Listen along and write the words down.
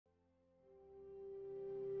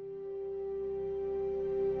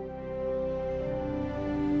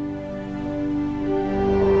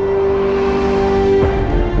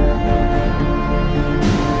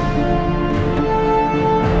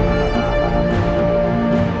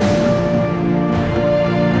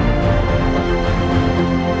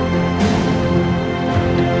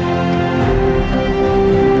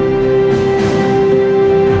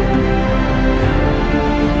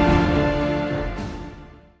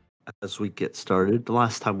as we get started, the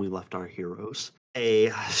last time we left our heroes,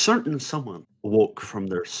 a certain someone awoke from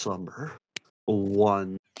their slumber.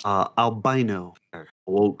 One albino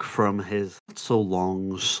awoke from his not so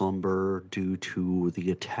long slumber due to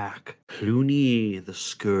the attack. Clooney the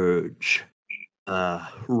Scourge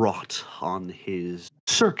wrought on his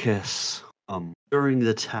circus. During the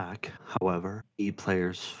attack, however, the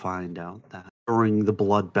players find out that during the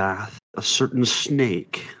bloodbath, a certain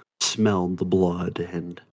snake smelled the blood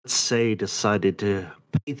and let's say decided to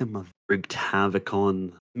pay them a wreaked havoc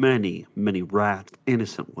on many, many rats,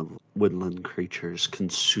 innocent woodland creatures,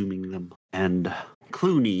 consuming them. And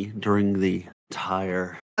Clooney, during the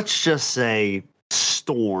entire, let's just say,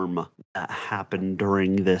 storm that happened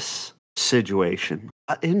during this situation,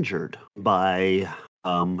 got injured by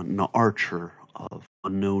an archer of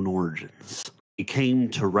unknown origins. He came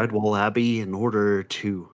to Redwall Abbey in order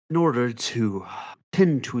to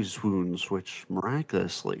tend to his wounds, which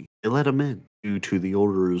miraculously they let him in due to the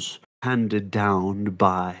orders handed down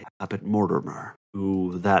by Abbot Mortimer,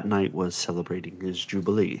 who that night was celebrating his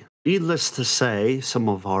jubilee. Needless to say, some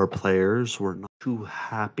of our players were not too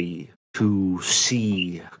happy to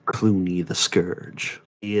see Clooney the Scourge.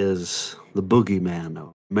 He is the boogeyman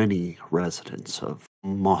of many residents of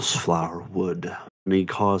Mossflower Wood, and he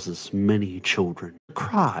causes many children to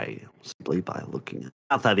cry simply by looking at him.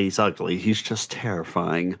 Not that he's ugly, he's just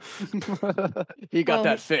terrifying. He got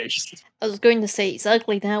that face. I was going to say he's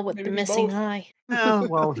ugly now with Maybe the missing both. eye. Yeah,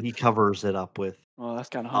 well, he covers it up with. Well, that's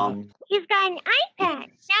kind of hot. He's got an iPad.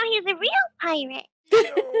 Now he's a real pirate.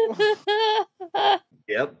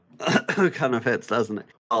 Yep, kind of fits, doesn't it?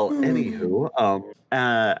 Well, anywho,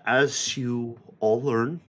 as you all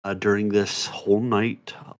learn during this whole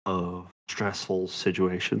night of stressful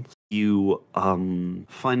situations, you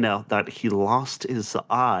find out that he lost his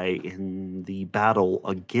eye in the battle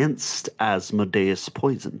against Asmodeus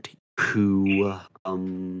Poisonteeth, who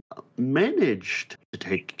managed to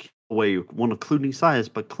take away one of Clooney's eyes,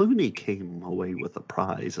 but Clooney came away with a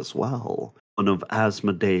prize as well, one of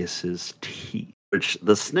Asmodeus's teeth, which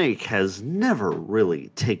the snake has never really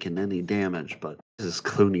taken any damage, but this is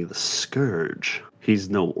Clooney the Scourge. He's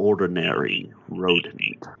no ordinary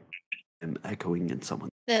rodent. I'm echoing in someone.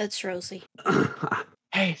 That's Rosie.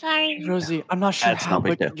 Hey, Sorry. Rosie, I'm not sure That's how, no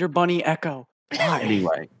big but deal. your bunny echo. Why?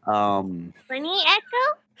 Anyway, Bunny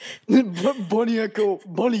Echo? Bunny echo.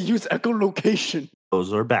 Bunny use echolocation.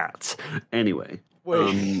 those are bats. Anyway,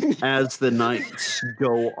 Wait. as the nights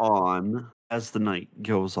go on,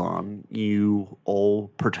 you all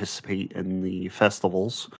participate in the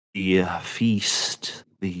festivals, the feast,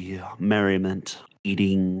 the merriment,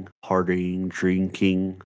 eating, partying,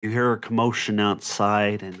 drinking. You hear a commotion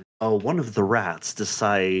outside, and one of the rats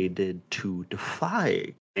decided to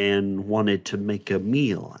defy and wanted to make a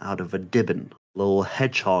meal out of a dibbin, little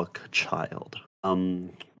hedgehog child.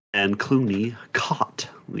 And Clooney caught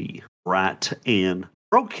the rat and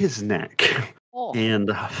broke his neck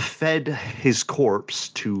and fed his corpse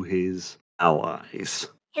to his allies.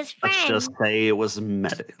 His Let's friend. just say it was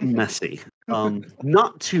messy.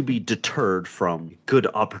 Not to be deterred from good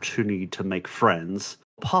opportunity to make friends,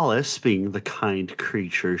 Paulus, being the kind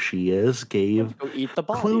creature she is, gave Go eat the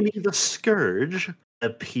body. Clooney the Scourge a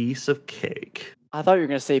piece of cake. I thought you were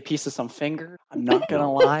gonna say a piece of some finger. I'm not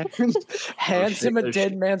gonna lie. Hands him a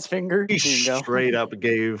dead man's finger. He Here you go. straight up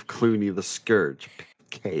gave Clooney the Scourge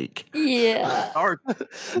cake. Yeah.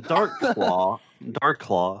 Dark Claw,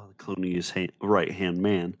 Clooney's right-hand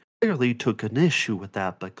man, clearly took an issue with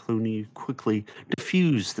that, but Clooney quickly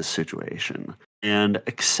diffused the situation and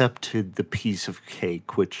accepted the piece of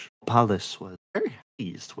cake, which Paulus was very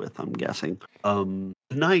pleased with, I'm guessing.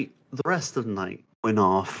 The rest of the night went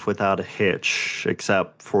off without a hitch,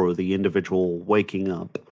 except for the individual waking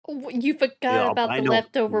up. You forgot about the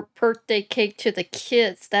leftover birthday cake to the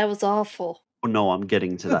kids. That was awful. Oh, no, I'm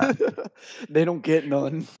getting to that. They don't get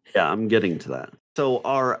none. Yeah, I'm getting to that. So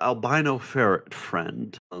our albino ferret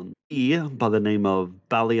friend, he, by the name of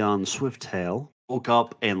Balion Swifttail, woke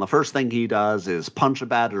up, and the first thing he does is punch a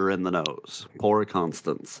badger in the nose. Poor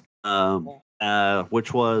Constance.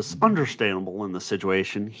 Which was understandable in the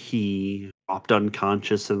situation. He dropped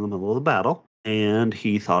unconscious in the middle of the battle, and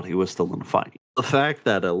he thought he was still in a fight. The fact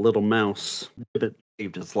that a little mouse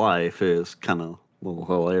saved his life is kind of a little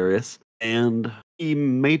hilarious. And he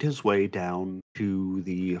made his way down to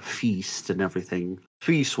the feast and everything.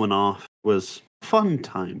 Feast went off. It was a fun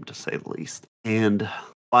time, to say the least. And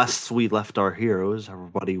last we left our heroes,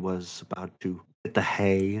 everybody was about to hit the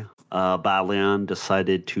hay. Balion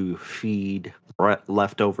decided to feed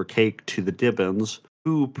leftover cake to the Dibbins,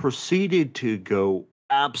 who proceeded to go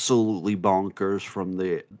absolutely bonkers from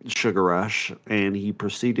the sugar rush, and he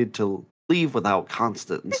proceeded to leave without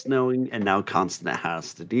Constance knowing, and now Constance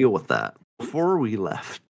has to deal with that. Before we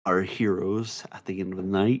left our heroes at the end of the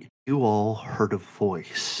night, you all heard a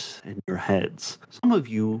voice in your heads. Some of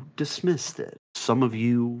you dismissed it. Some of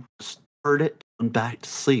you just heard it and back to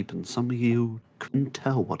sleep, and some of you couldn't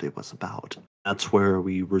tell what it was about. That's where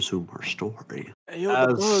we resume our story. Hey, yo,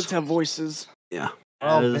 the bugs have voices. Yeah.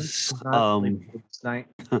 Well,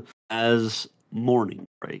 As morning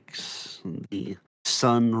breaks, the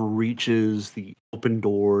sun reaches the open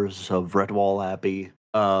doors of Redwall Abbey,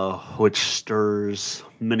 which stirs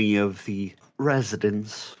many of the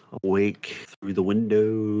residents awake through the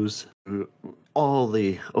windows, through all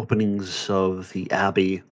the openings of the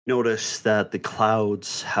abbey. Notice that the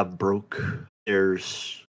clouds have broke.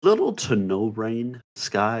 There's little to no rain in the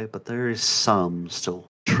sky, but there is some still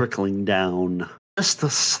trickling down, just a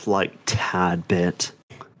slight tad bit.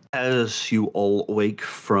 As you all awake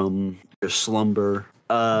from your slumber,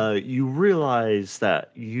 you realize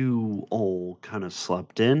that you all kind of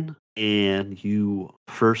slept in, and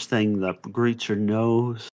first thing that greets your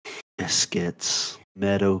nose, biscuits,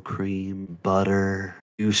 meadow cream, butter.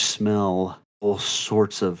 You smell all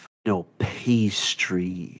sorts of,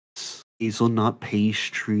 pastries. Hazelnut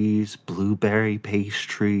pastries, blueberry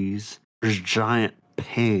pastries. There's giant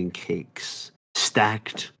pancakes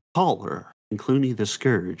stacked taller, including the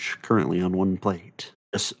scourge currently on one plate.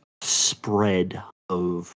 Just spread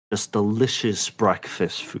of just delicious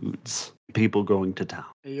breakfast foods. People going to town.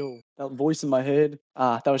 Hey, yo, that voice in my head,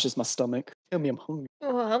 that was just my stomach. Tell me I'm hungry.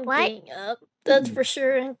 Oh, I'm What? getting up. That's for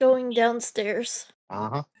sure, and going downstairs.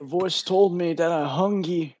 Uh-huh. The voice told me that I'm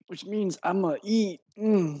hungry, which means I'ma eat.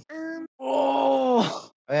 Oh!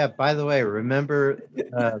 Oh, yeah, by the way, remember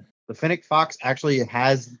the Fennec Fox actually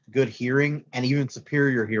has good hearing and even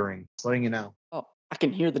superior hearing. Just letting you know. Oh, I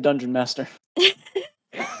can hear the Dungeon Master.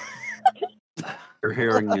 Your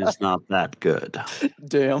hearing is not that good.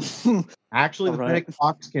 Damn. Actually, the Alright. Fennec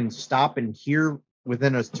Fox can stop and hear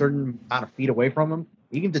within a certain amount of feet away from him.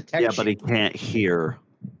 He can detect Yeah, but he shit. can't hear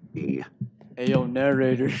me. Hey, yo,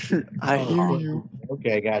 narrator. I hear you.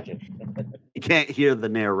 Okay, gotcha. He can't hear the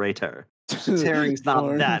narrator. His hearing's not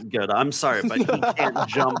Darn. that good. I'm sorry, but he can't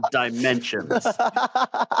jump dimensions.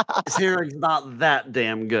 His hearing's not that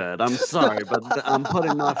damn good. I'm sorry, but I'm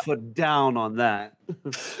putting my foot down on that.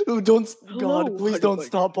 Oh, don't, Hello, God, please honey don't bun.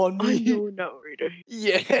 stop on I me. know narrator.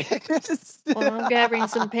 Yes. Well, I'm gathering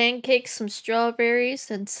some pancakes, some strawberries,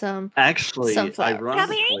 and some Actually, sunflower.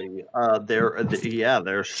 ironically,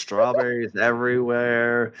 there's strawberries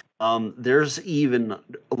everywhere. There's even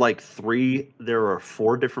there are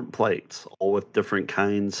 4 different plates, all with different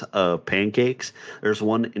kinds of pancakes. There's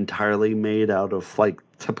one entirely made out of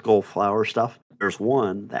typical flour stuff. There's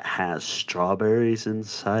one that has strawberries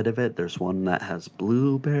inside of it. There's one that has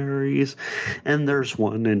blueberries, and there's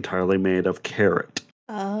one entirely made of carrot.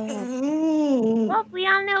 Oh, Well, we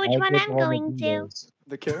all know which one I'm going to.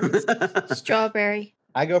 The carrots? strawberry.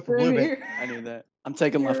 I go for blueberry. I knew that. I'm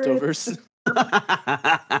taking leftovers.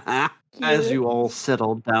 As you all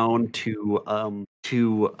settle down to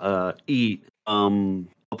eat,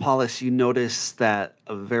 Apollos, you notice that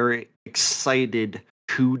a very excited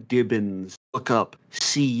 2 Dibbins look up,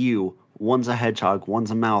 see you. One's a hedgehog,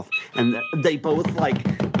 one's a mouth, and they both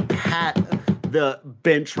pat the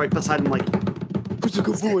bench right beside him, Who's a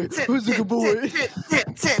good boy? Who's a good boy?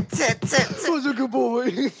 Who's a good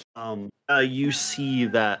boy? You see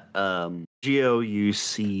that, Geo, you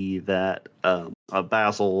see that,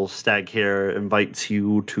 Basil Staghair invites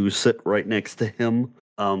you to sit right next to him.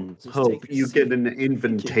 Hope you get an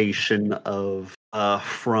invitation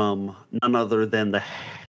from none other than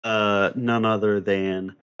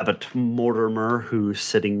Abbot Mortimer, who's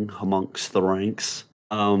sitting amongst the ranks.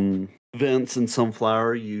 Vince and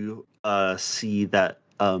Sunflower, you see that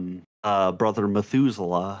Brother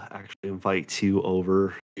Methuselah actually invites you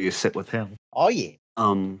over to sit with him. Oh, yeah.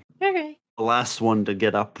 Okay. The last one to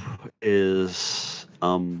get up is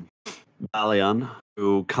Balion,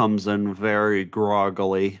 who comes in very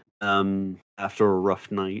groggily after a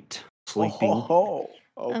rough night sleeping.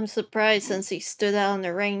 I'm surprised since he stood out in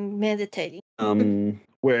the rain meditating.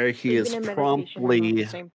 Where he is Sleeping and meditation are not promptly. the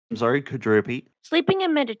same. I'm sorry, could you repeat? Sleeping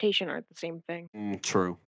and meditation aren't the same thing.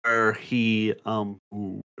 True. Where he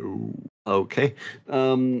okay.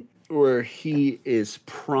 Where he is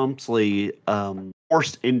promptly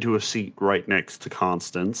forced into a seat right next to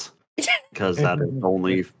Constance, because that is the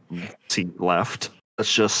only seat left.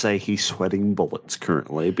 Let's just say he's sweating bullets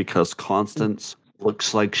currently because Constance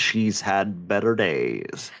Looks like she's had better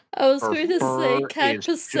days. I was Her going to say, fur kind is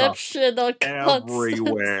perception on constant.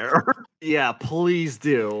 Everywhere. Yeah, please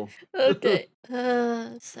do. Okay.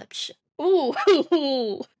 Perception. Ooh.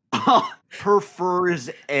 Her fur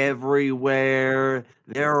is everywhere.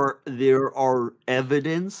 There are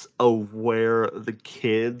evidence of where the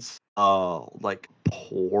kids like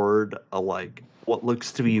poured like what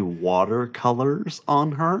looks to be watercolors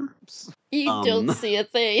on her. You don't see a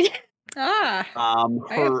thing. I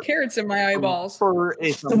have carrots in my eyeballs. Fur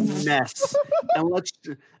is a mess.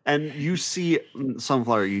 and you see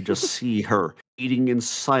Sunflower, you just see her eating in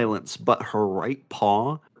silence, but her right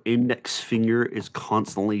paw, index finger, is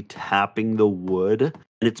constantly tapping the wood, and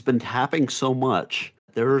it's been tapping so much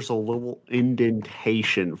there's a little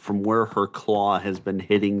indentation from where her claw has been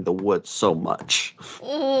hitting the wood so much.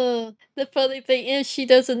 The funny thing is,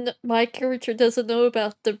 my character doesn't know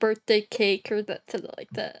about the birthday cake or nothing like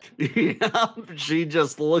that. Yeah, she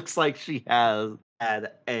just looks like she has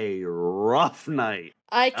had a rough night.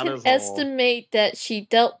 I can estimate that she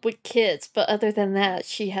dealt with kids, but other than that,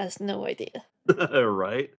 she has no idea.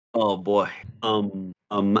 Right? Oh boy.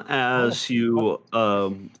 As you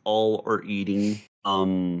all are eating,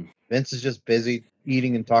 Vince is just busy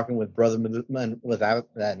eating and talking with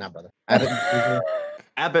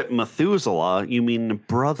Abbott Methuselah. You mean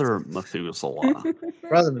Brother Methuselah?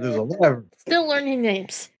 Brother Methuselah, whatever. Still learning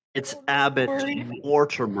names. It's Abbott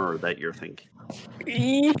Mortimer that you're thinking.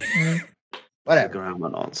 Whatever.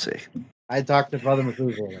 I'll say. I talked to Brother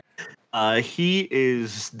Methuselah. He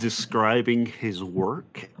is describing his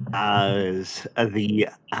work as the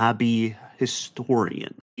Abbey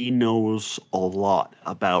historian. He knows a lot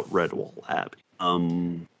about Redwall Abbey.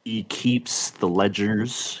 He keeps the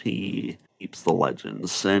ledgers, he keeps the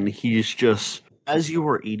legends, and he's just, as you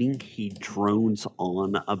are eating, he drones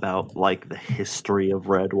on about, like, the history of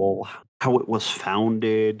Redwall, how it was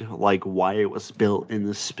founded, like, why it was built in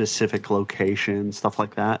this specific location, stuff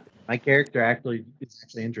like that. My character is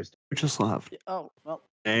actually interesting. Just left. Oh, well.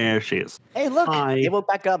 There she is. Hey, look! Hi. They woke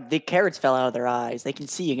back up. The carrots fell out of their eyes. They can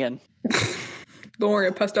see again. Don't worry,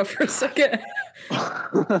 I passed out for a second.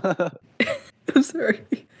 I'm sorry.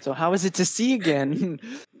 So how is it to see again?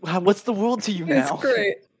 What's the world to you now? It's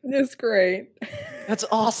great. It's great. That's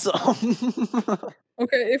awesome.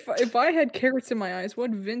 Okay, if I had carrots in my eyes,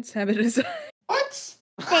 what would Vince have in his eyes?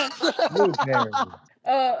 What? Blueberries.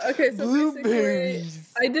 Okay, so Blueberries.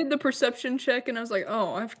 basically, I did the perception check, and I was like,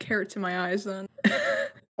 oh, I have carrots in my eyes then.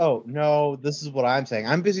 Oh, no, this is what I'm saying.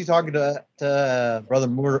 I'm busy talking to Brother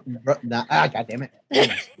God damn it.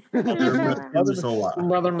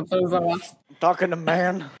 Brother Methuselah. Talking to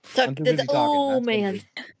man. Man.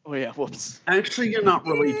 Oh, yeah, whoops. Actually, you're not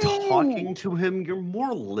really talking to him. You're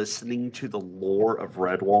more listening to the lore of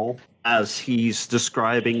Redwall as he's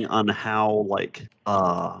describing on how, like,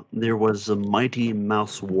 there was a mighty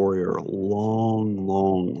mouse warrior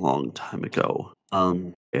long time ago.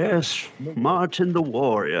 Yes, Martin the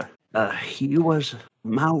warrior. He was a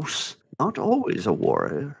mouse, not always a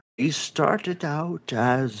warrior. He started out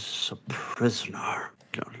as a prisoner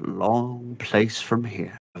in a long place from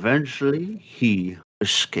here. Eventually, he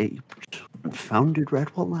escaped and founded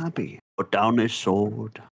Redwall Abbey, put down his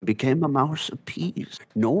sword, became a mouse of peace.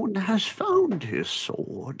 No one has found his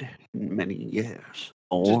sword in many years.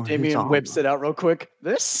 Just Damien whips it out real quick.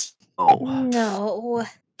 This? Oh. No.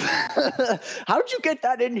 How'd you get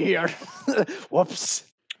that in here? Whoops.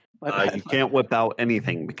 You can't whip out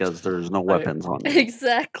anything because there's no weapons on you.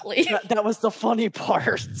 Exactly. That was the funny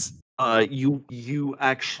part. You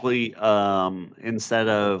actually instead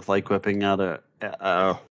of like whipping out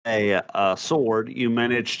a sword, you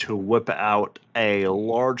manage to whip out a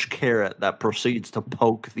large carrot that proceeds to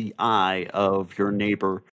poke the eye of your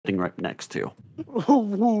neighbor sitting right next to you.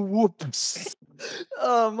 Whoops.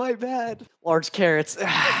 Oh, my bad. Large carrots.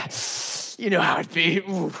 You know how it be.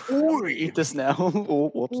 Eat this now.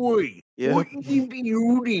 Whoops. Wait, Yeah. what you be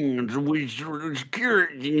eating with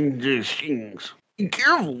carrots in these things? Be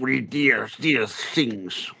careful with these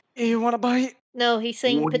things. You want a bite? No, he's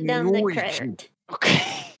saying put down the Noisy. carrot. Okay.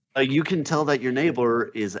 You can tell that your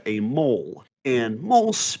neighbor is a mole, and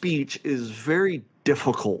mole speech is very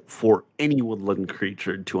difficult for any woodland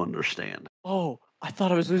creature to understand. Oh, I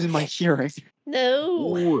thought I was losing my hearing.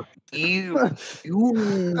 No. You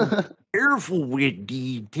careful with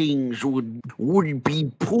these things would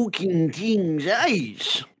be poking things'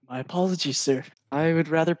 eyes. My apologies, sir. I would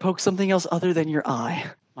rather poke something else other than your eye.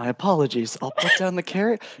 My apologies. I'll put down the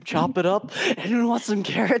carrot, chop it up. Anyone want some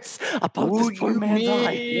carrots? I'll poke this poor man's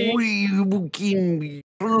eye. You can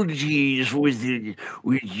apologies with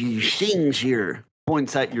these things here.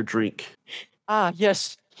 Points at your drink. Ah,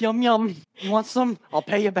 yes. Yum yum. You want some? I'll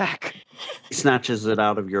pay you back. He snatches it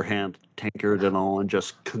out of your hand, tankard and all, and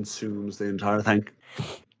just consumes the entire thing.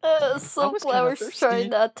 Sunflower's trying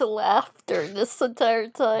not to laugh during this entire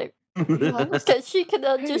time. Because she can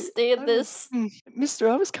understand this. Mister,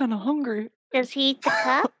 I was kind of hungry. Does he eat the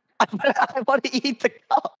cup? I want to eat the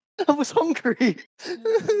cup. I was hungry.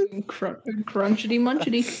 Crunchity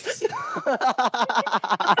munchity.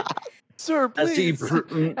 Sir, please.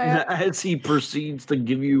 As he proceeds to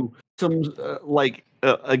give you some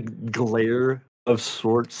a glare of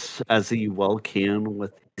sorts, as he well can,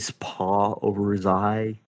 with his paw over his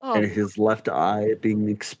eye and his left eye being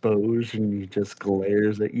exposed, and he just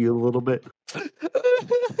glares at you a little bit.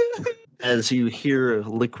 As you hear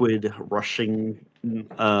liquid rushing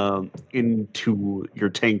into your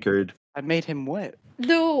tankard. I made him wet.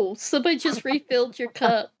 No, somebody just refilled your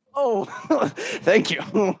cup. Oh, thank you.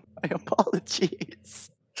 My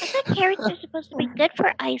apologies. I thought carrots are supposed to be good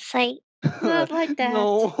for eyesight. Not like that.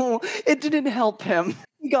 No, it didn't help him.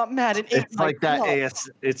 He got mad and ate It's my like that cup.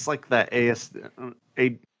 It's like that ASDF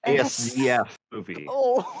movie.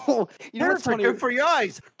 Oh, you know what's Carrots are funny? good for your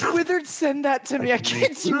eyes. Wizard, send that to me. I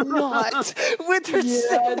kid you not. Wizard,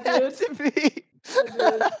 send that to me.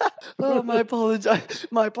 Oh, my apologies.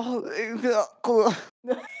 My apologies.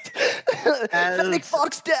 Fennec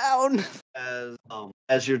Fox down.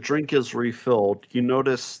 As your drink is refilled, you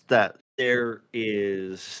notice that there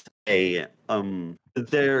is a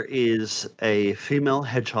female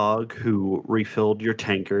hedgehog who refilled your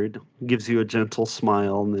tankard, gives you a gentle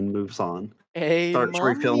smile, and then moves on. Hey, Starts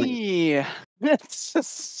refilling. That's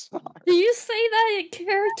just... Do you say that in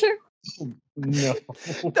character? No.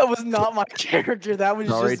 That was not my character. That was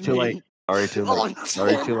Sorry, just too me. late. Sorry, too late. Oh,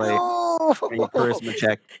 Sorry, too late. no. Make a charisma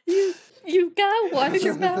check. You gotta watch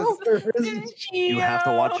your mouth. You have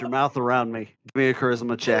to watch your mouth around me. Give me a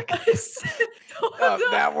charisma check.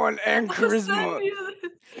 That one and charisma. You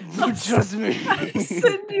trust me. I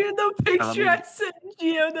sent you the picture I sent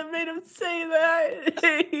Gio that made him say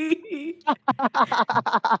that.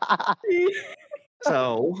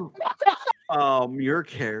 So, your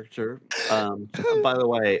character. By the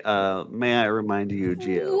way, may I remind you,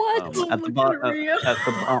 Gio? What? At the bottom.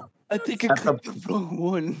 I think I clicked the wrong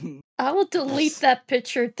one. I will delete that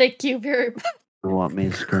picture. Thank you very much. You want me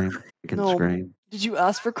to scream? I can No. scream. Did you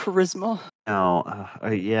ask for charisma? No,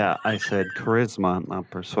 yeah, I said charisma, not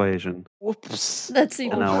persuasion. Whoops. That's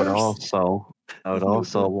even And I would worse.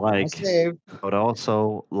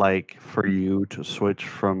 also like for you to switch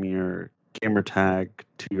from your gamer tag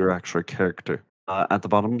to your actual character. At the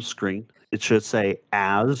bottom of the screen, it should say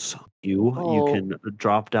 "as you." Oh. You can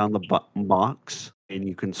drop down the box, and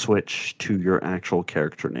you can switch to your actual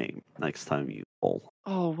character name next time you roll.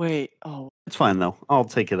 Oh, wait. Oh, It's fine though. I'll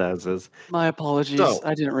take it as is. my apologies. So-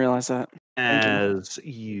 I didn't realize that. Thank you. As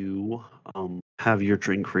you have your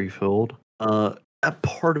drink refilled, a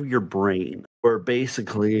part of your brain where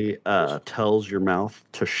basically tells your mouth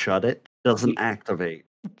to shut it doesn't activate.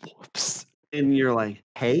 Whoops. And you're like,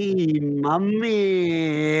 "Hey,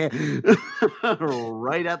 mommy!"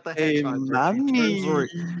 right at the Hey, hedgehog. as she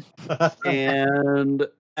turns mommy. And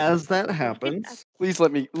as that happens, Please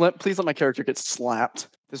let my character get slapped.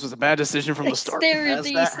 This was a bad decision from the start. as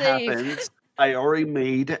Dexterity that save. happens, I already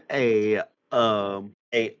made a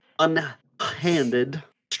unhanded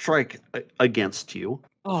strike against you.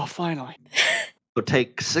 Oh, finally. So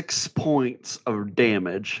take 6 points of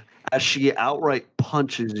damage as she outright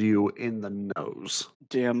punches you in the nose.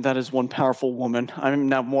 Damn, that is one powerful woman. I'm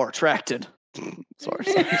now more attracted. Sorry.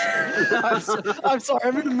 I'm sorry.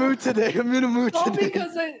 I'm in a mood today.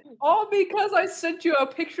 All because I sent you a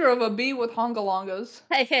picture of a bee with hongalongas.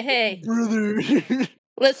 Hey. Brother.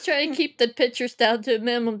 Let's try and keep the pictures down to a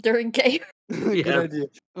minimum during game. Good Yeah, idea.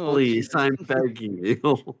 Oh, please, I'm begging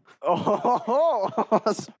you. Oh,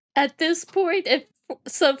 At this point, if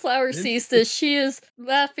Sunflower sees this, she is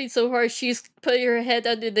laughing so hard she's putting her head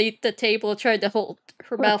underneath the table trying to hold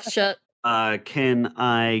her mouth shut. Can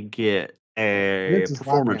I get a Vince is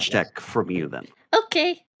performance laughing at check from you then?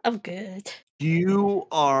 Okay, I'm good. You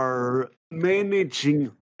are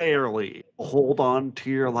managing barely hold on to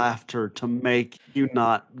your laughter to make you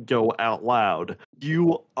not go out loud.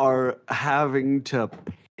 You are having to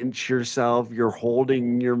pinch yourself. You're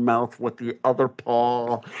holding your mouth with the other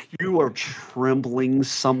paw. You are trembling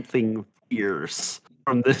something fierce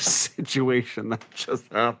from this situation that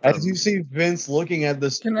just happened. As you see Vince looking at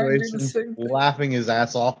this Can I do the situation, same thing? laughing his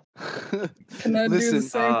ass off. Can I do the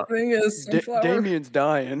same thing as Sunflower? Damien's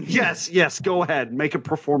dying. Yes, go ahead. Make a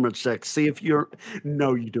performance check. See if you're...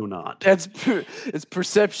 No, you do not. It's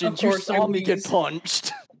perception. Of You course, saw I me get wheeze.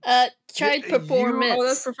 punched. Tried you- performance. Oh,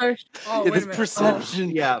 that's professional. Oh, Yeah, wait a this minute. perception.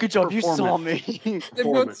 yeah, Good job, you saw performance. me. They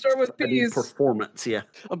both start with I need P's. performance, yeah.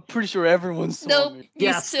 I'm pretty sure everyone saw Nope, me. you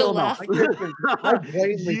Yeah, still no. laugh. I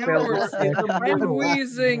blatantly You failed are this in the test. I'm middle.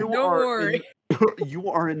 wheezing. You Don't are worry. You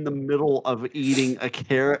are in the middle of eating a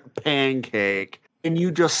carrot pancake, and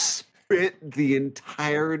you just spit the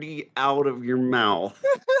entirety out of your mouth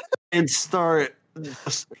and start.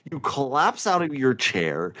 You collapse out of your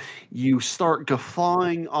chair. You start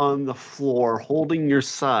guffawing on the floor, holding your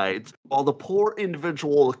sides, while the poor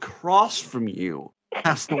individual across from you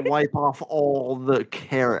has to wipe off all the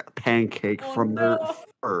carrot pancake Oh, from their no.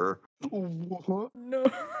 fur. No.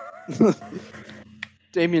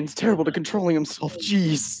 Damien's terrible to controlling himself.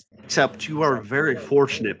 Jeez. Except you are very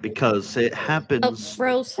fortunate because it happens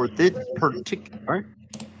Rose. for this particular.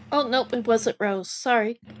 Oh, nope, it wasn't Rose.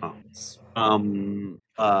 Sorry.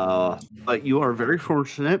 But you are very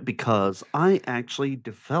fortunate because I actually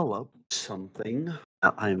developed something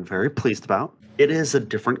that I'm very pleased about. It is a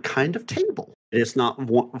different kind of table. It is not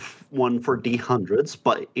one for D100s,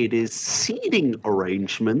 but it is seating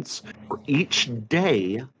arrangements for each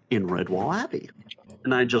day in Redwall Abbey.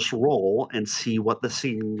 And I just roll and see what the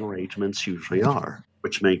seating arrangements usually are,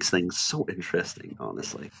 which makes things so interesting,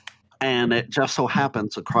 honestly. And it just so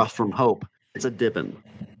happens across from Hope, it's a Dibbin.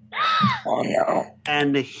 Oh no.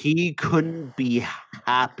 And he couldn't be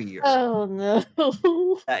happier Oh no.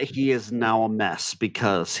 that he is now a mess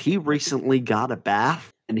because he recently got a bath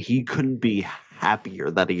and he couldn't be happier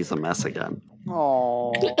that he's a mess again.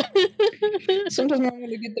 Oh. Sometimes I'm going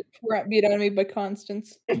to get the crap beat out of me by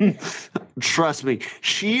Constance. Trust me,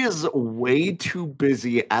 she is way too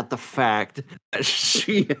busy at the fact that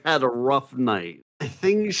she had a rough night. I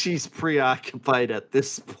think she's preoccupied at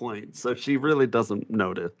this point, so she really doesn't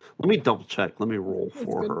notice. Let me double check. Let me roll That's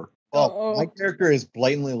for good. her. Well, my character is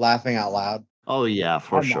blatantly laughing out loud. Oh, yeah,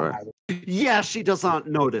 for I'm not sure. having- Yeah, she does not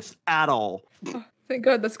notice at all. Thank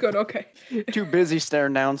God, that's good. Okay. Too busy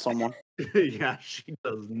staring down someone. Yeah, she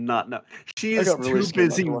does not know. She I is got really too scared by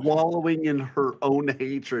busy the door. wallowing in her own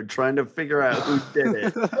hatred, trying to figure out who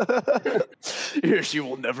did it. She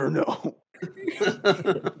will never know.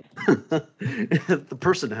 The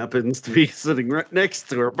person happens to be sitting right next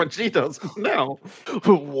to her, but she doesn't know.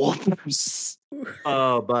 Whoopers.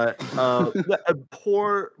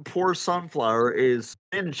 Poor Sunflower is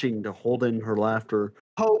managing to hold in her laughter.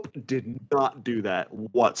 Hope did not do that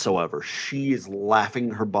whatsoever. She is laughing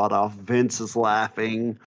her butt off. Vince is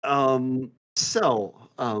laughing.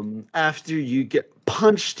 After you get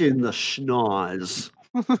punched in the schnoz,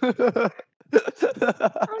 Oh no,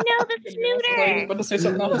 the I was snooter! about to say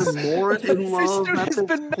something else. more in love Snooter's at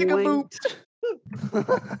this been mega point.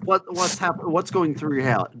 What's happening? What's going through your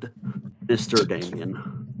head, Mr.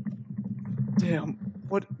 Damien? Damn,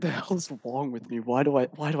 what the hell's wrong with me? Why do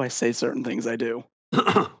I say certain things I do?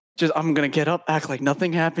 Just I'm gonna get up, act like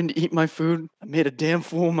nothing happened, eat my food. I made a damn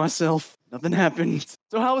fool of myself. Nothing happened.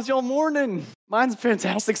 So how was y'all morning? Mine's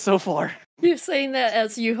fantastic so far. You're saying that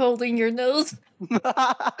as you holding your nose? Don't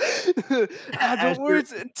worry,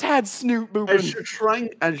 it's a tad snoot As booping.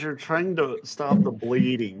 you're trying to stop the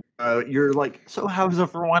bleeding, you're like, so how's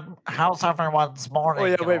everyone? How's everyone's morning? Oh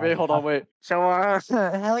yeah, wait, hold on, wait. So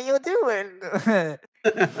how you doing?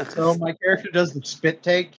 So my character does the spit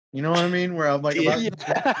take. You know what I mean? Where I'm like, about,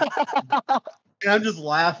 and I'm just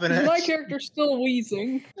laughing at My it. character's still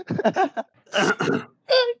wheezing.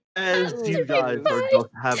 As you guys are just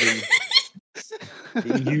having,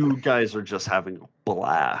 you guys are just having a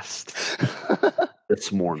blast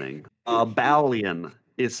this morning. Balian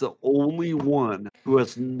is the only one who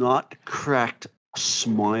has not cracked a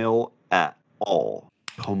smile at all.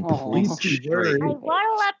 Complete Aw. straight. I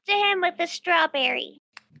waddle up to him with a strawberry.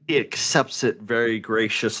 He accepts it very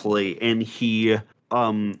graciously, and he,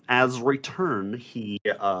 as return, he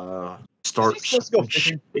starts. Let's go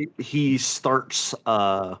fishing. He starts.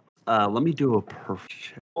 Let me do a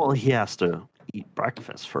perfect. Well, he has to eat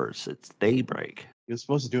breakfast first. It's daybreak. You're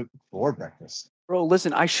supposed to do it before breakfast. Bro,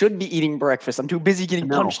 listen, I should be eating breakfast. I'm too busy getting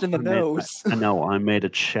No, punched in the nose. I know. I made a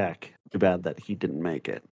check. Too bad that he didn't make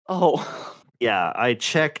it. Oh. Yeah, I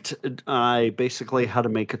checked. I basically had to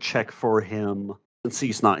make a check for him. Since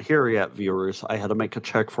he's not here yet, viewers, I had to make a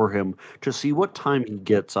check for him to see what time he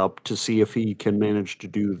gets up to see if he can manage to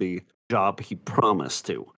do the job he promised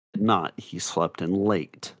to. If not, he slept in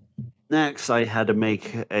late. Next, I had to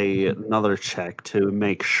make another check to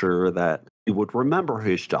make sure that he would remember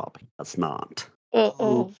his job. He does not.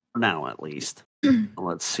 Uh-oh. For now, at least.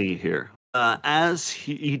 Let's see here. As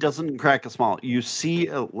he doesn't crack a smile, you see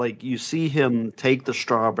him take the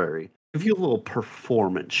strawberry, give you a little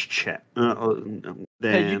performance check. Then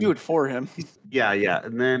Hey, you do it for him. Yeah,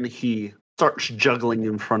 and then he starts juggling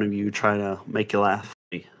in front of you, trying to make you laugh.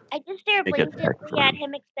 I just stare Make it check blankly for at him.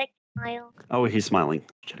 him, expect a smile. Oh, he's smiling.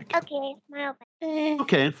 Check. Okay, smile back.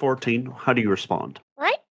 Okay, 14. How do you respond?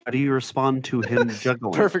 What? How do you respond to him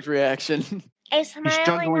juggling? Perfect reaction. I smile and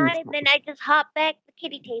juggling nod, and then I just hop back to the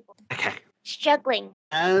kitty table. Okay. It's juggling.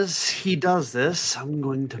 As he does this, I'm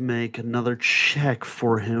going to make another check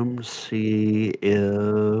for him, see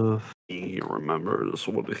if he remembers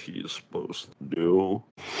what he's supposed to do.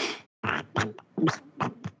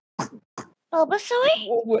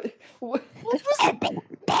 Bulbasaur? What?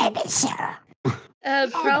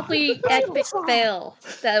 Probably epic fail.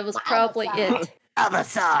 That was probably it.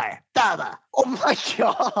 Bulbasaur. Bulba. Oh my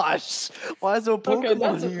gosh! Why is there a Okay,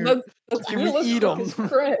 Pokemon here? that's Can we realistic eat 'em? as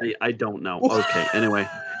crap. I don't know. Okay, anyway,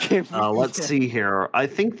 Can we let's eat see here. I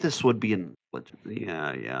think this would be an...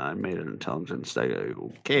 Yeah, I made an intelligence.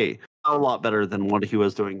 Okay. A lot better than what he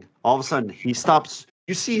was doing. All of a sudden, he stops.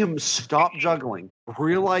 You see him stop juggling,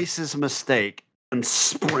 realize his mistake, and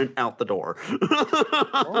sprint out the door.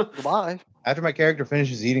 Oh, goodbye. After my character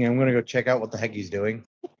finishes eating, I'm gonna go check out what the heck he's doing.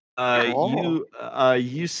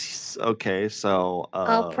 Okay, so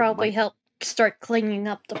I'll probably Mike- help start cleaning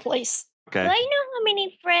up the place. Do Okay. I know how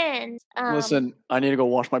many friends? Listen, I need to go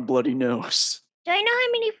wash my bloody nose. Do I know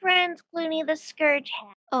how many friends Clooney the Scourge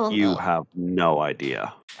has? Oh, You no. have no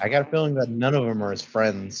idea. I got a feeling that none of them are his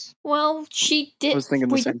friends. Well, she did. was thinking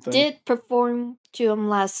the we same thing. did perform to him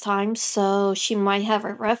last time, so she might have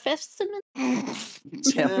a rough estimate.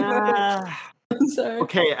 Damn. Sorry.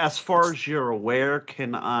 Okay, as far as you're aware,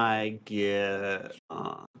 can I get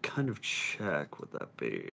kind of check would that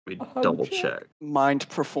be? Let me double check. Mind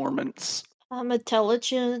performance.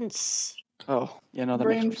 Intelligence, Oh, yeah, no, that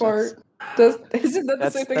Brain makes more sense. fart. Isn't that the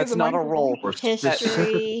That's same thing that's as a not a microphone? roll. For specific,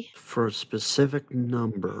 history. for a specific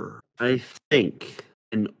number, I think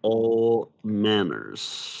in all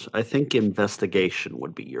manners, I think investigation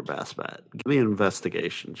would be your best bet. Give me an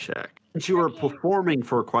investigation check. Since you were Okay. performing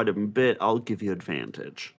for quite a bit, I'll give you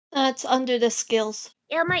advantage. That's under the skills.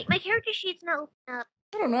 Yeah, my character sheet's not open up.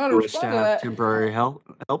 I don't know how to Wish to respond to have that. temporary help?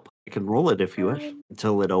 You can roll it if you wish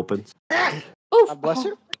until it opens. Oof! God bless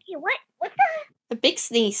you. Okay, what? What the? A big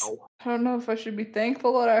sneeze. I don't know if I should be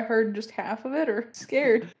thankful that I heard just half of it or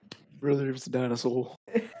scared. Really, it was a dinosaur.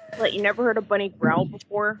 What, you never heard a bunny growl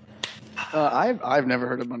before? I've never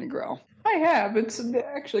heard of money growl. I have. It's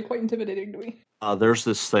actually quite intimidating to me. There's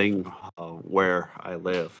this thing where I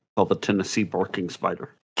live called the Tennessee barking spider.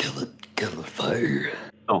 Kill it fire.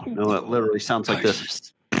 Oh, no, it literally sounds like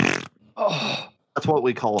this. Oh, That's what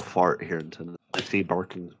we call a fart here in Tennessee,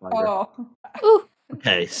 barking spider. Oh, Ooh,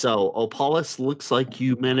 Okay, so Opalis, looks like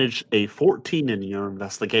you managed a 14 in your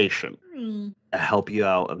investigation. To help you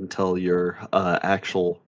out until your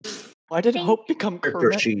actual why did Hope become character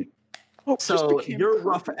Kermit? sheet. Hope just So became your Kermit.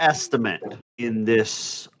 rough estimate in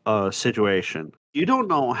this situation, you don't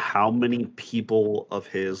know how many people of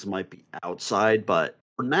his might be outside, but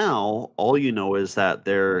for now, all you know is that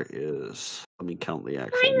there is. Let me count the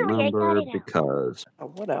actual Finally, I got number it out. because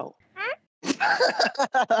What else?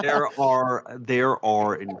 there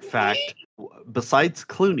are in fact, besides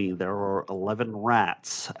Clooney, there are 11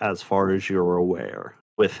 rats as far as you're aware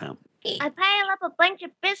with him. I pile up a bunch of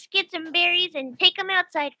biscuits and berries and take them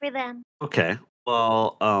outside for them. Okay.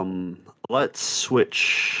 Well, let's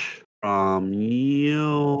switch.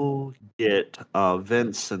 You get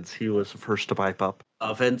Vince, since he was the first to pipe up.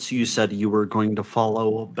 Vince, you said you were going to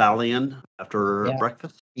follow Balian after Yeah.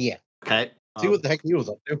 breakfast. Yeah. Okay. See what the heck he was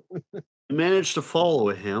up to. You managed to follow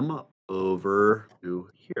him over to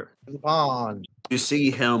here. The pond. You see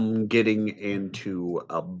him getting into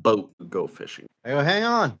a boat to go fishing. I go, hang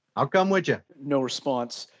on. I'll come with you. No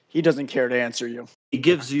response. He doesn't care to answer you. He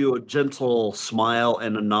gives you a gentle smile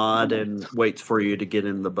and a nod and waits for you to get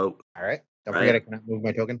in the boat. All right. Don't Right. forget I cannot move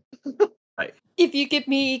my token. if you give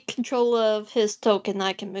me control of his token,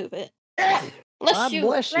 I can move it. Bless God you.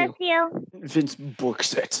 bless Bless you. you. Vince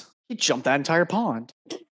books it. He jumped that entire pond.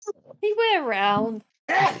 He went around.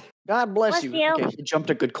 God bless Bless you. you. Okay, he jumped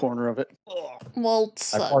a good corner of it. Well,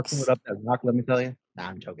 I parked sucks. it up that rock, let me tell you. Nah,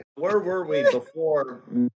 I'm joking. Where were we before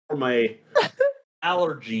my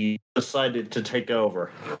allergy decided to take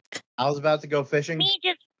over? I was about to go fishing.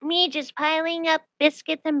 Me just piling up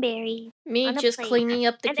biscuits and berries. Me on a just plate. cleaning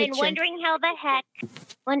up the And kitchen. then wondering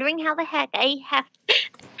how the heck I have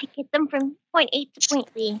to get them from point A to point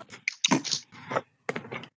B.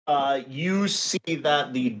 You see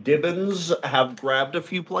that the Dibbins have grabbed a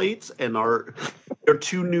few plates and their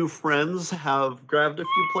two new friends have grabbed a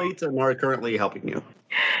few plates and are currently helping you.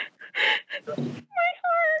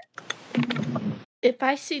 If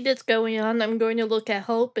I see this going on, I'm going to look at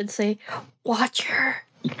Hope and say, "Watch her."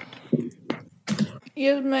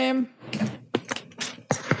 Yes, ma'am.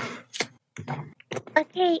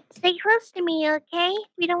 Okay, stay close to me, okay?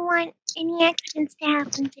 We don't want any accidents to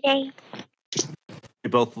happen today. They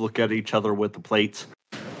both look at each other with the plates.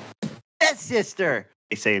 Yes, sister.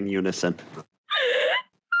 They say in unison.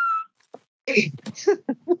 I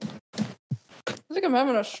think I'm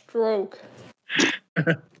having a stroke.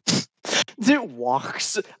 It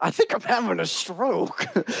walks. I think I'm having a stroke.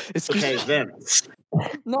 Excuse Okay, me. Vince.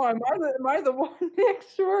 No, am I the one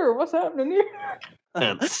next to her? What's happening here?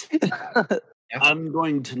 Vince. I'm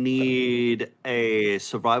going to need a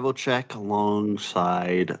survival check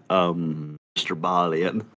alongside Mr.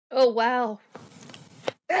 Balian. Oh, wow.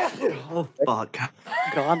 Oh, fuck.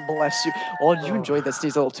 God bless you. Oh, you enjoyed that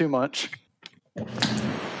sneeze a little too much.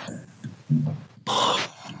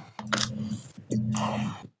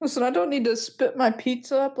 Listen, I don't need to spit my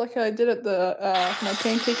pizza up like I did at the my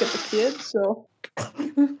pancake at the kids. So,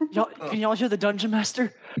 Can y'all hear the dungeon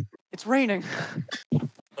master? It's raining.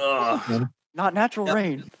 Not natural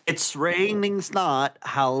rain. It's raining's not.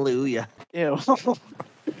 Hallelujah. Ew.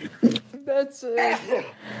 that's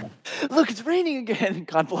Look, it's raining again.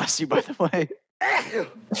 God bless you, by the way.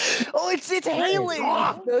 Oh, it's hailing.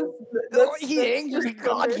 Oh, he angry.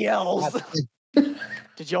 God yells.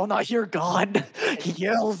 Did y'all not hear God? He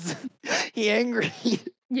yells. He angry.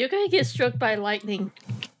 You're going to get struck by lightning.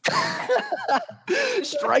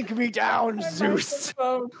 Strike me down, Zeus.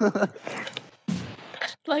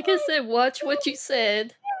 Like I said, watch what you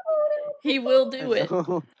said. He will do it.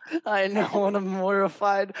 I know, and I'm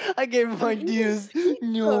horrified. I gave him ideas.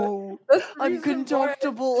 No, That's the I'm reason why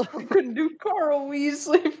contemptible. I couldn't do Carl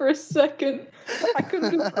Weasley for a second. I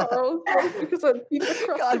couldn't do Carl because I had pizza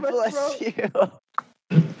crust God in my bless throat. you.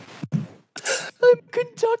 I'm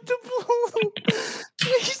contemptible.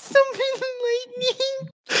 Please, something lightning.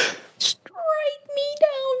 Strike me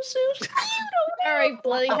down, Zeus. All right,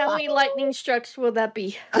 Bloody, how many lightning strikes will that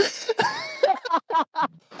be?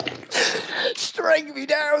 Strike me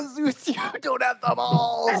down, Zeus. You don't have the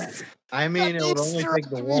balls. I mean, it would only take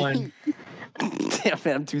the one. Damn,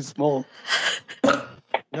 man, I'm too small.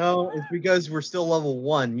 No, it's because we're still level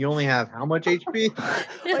 1. You only have how much HP?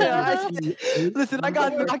 Listen, I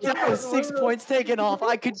got knocked out with 6 points taken off.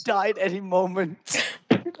 I could die at any moment.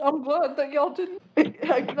 I'm glad that y'all didn't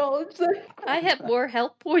acknowledge that. I have more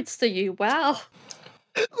health points than you. Wow.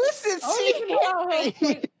 Listen, I don't see even know how health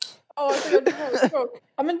points. Oh, I think I did have a stroke.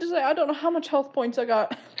 I meant to say I don't know how much health points I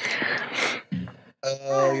got. You're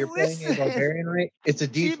playing a listen. barbarian, right? It's a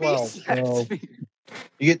GB D12. So slapped me.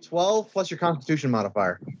 you get 12 plus your constitution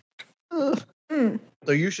modifier. Hmm.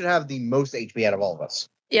 So you should have the most HP out of all of us.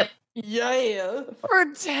 Yep. Yeah.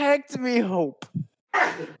 Protect me, Hope.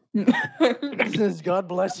 God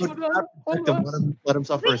bless you. Hold on. Let him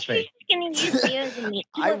suffer his fate. She's gonna use you as a meat.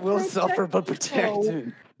 I will Protect suffer, but me,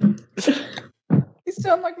 protected. You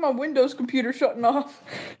sound like my Windows computer shutting off.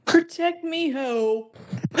 Protect me, Hope.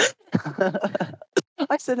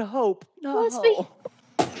 I said hope. No. Bless me.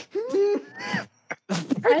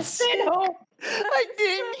 I said Hope. I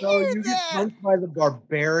didn't So hear you get that. punched by the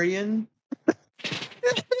barbarian.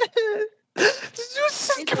 Zeus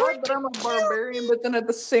is It's going hard that I'm a barbarian, but then at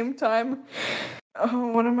the same time, oh,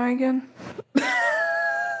 what am I again?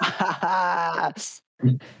 I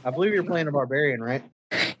believe you're playing a barbarian, right?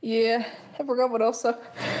 Yeah, I forgot what else.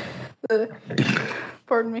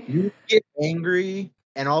 Pardon me. You get angry,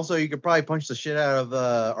 and also you could probably punch the shit out of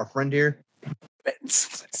our friend here.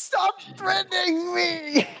 Stop threatening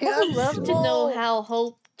me. I would love to know how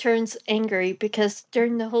Hope turns angry because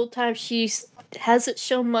during the whole time she hasn't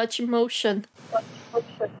shown much emotion.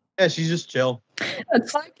 Yeah, she's just chill.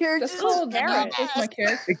 That's My character's called Garrett. That's my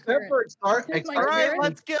character. Except for it start. That's my All right, Garrett?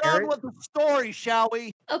 let's get on with the story, shall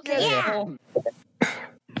we? Okay. Yeah.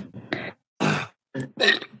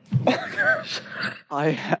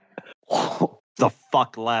 The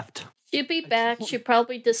fuck left. She'll be back. She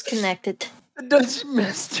probably disconnected. Dutch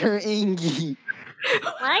Master Ingy.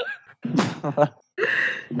 What?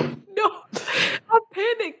 No, I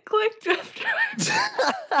panic clicked after.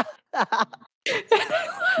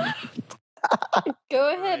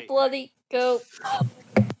 Go ahead, Right. Bloody. Go.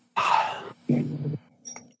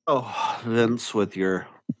 Oh, Vince, with your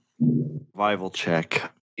survival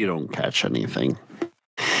check, you don't catch anything.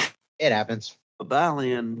 It happens.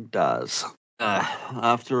 Balian does.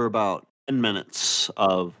 After about 10 minutes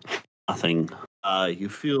of nothing, you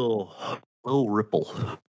feel a little ripple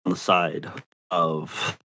on the side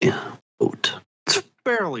of the boat. It's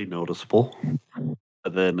barely noticeable,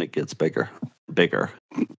 but then it gets bigger, bigger,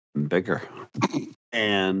 and bigger.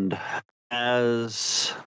 And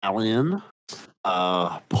as Alien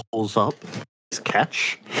pulls up his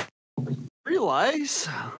catch, realize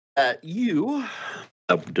that you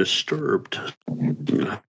have disturbed.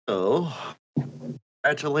 So,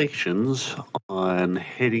 congratulations on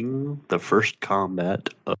hitting the first combat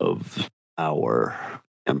of our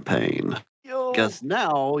campaign. Because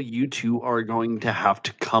now you two are going to have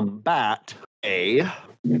to combat a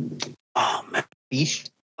Fish.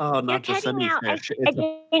 Oh, You're not just cutting any out. fish. I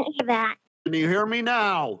didn't hear that. Can you hear me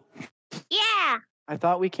now? Yeah. I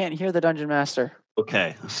thought we can't hear the dungeon master.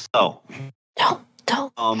 Okay, so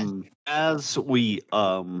Don't. as we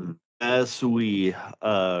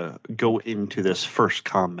go into this first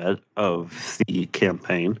combat of the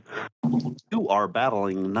campaign, you are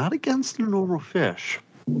battling not against a normal fish,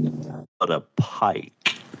 but a pike.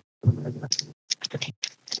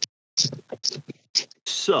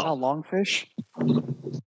 So, A longfish?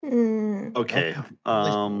 okay,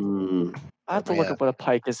 I have to look up what a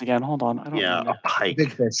pike is again. Hold on. I don't yeah, remember. a pike.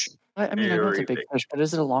 Big fish. I mean, I know it's a Very big big. fish, but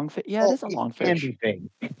is it a longfish? Yeah, Well, it is a It can longfish. be big.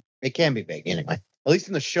 It can be big anyway. At least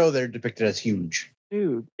in the show, they're depicted as huge.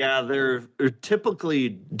 Dude. Yeah, they're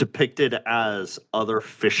typically depicted as other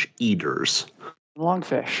fish eaters.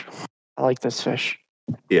 Longfish. I like this fish.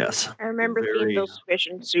 Yes. I remember Very- seeing those fish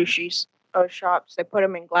in sushi shops. They put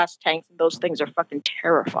them in glass tanks, and those things are fucking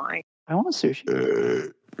terrifying. I want sushi.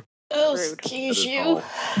 Oh, Rude. excuse you.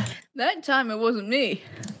 That time it wasn't me.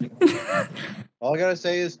 All I gotta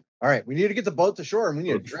say is, all right, we need to get the boat to shore, and we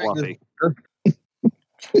need to drag this.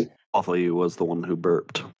 Fluffy. Fluffy was the one who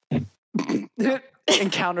burped.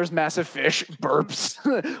 Encounters massive fish.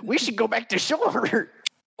 Burps. We should go back to shore.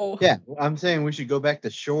 Oh, Yeah, I'm saying we should go back to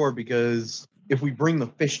shore because if we bring the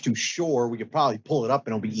fish to shore, we could probably pull it up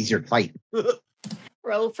and it'll be easier to fight.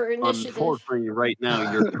 Roll for initiative. Unfortunately, right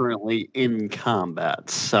now you're currently in combat,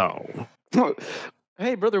 so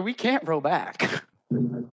Hey, brother, we can't row back.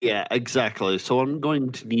 yeah, exactly. So I'm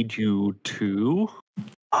going to need you to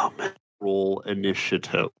roll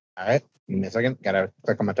initiative. All right, give me a second. Gotta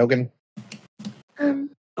click on my token.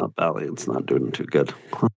 Valiant's not doing too good.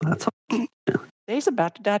 That's He's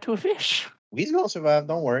about to die to a fish. He's gonna survive.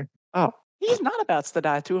 Don't worry. Oh, he's not about to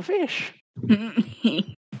die to a fish.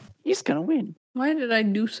 He's gonna win. why did I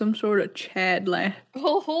do some sort of Chad laugh?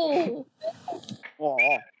 Oh,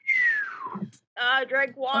 Aw.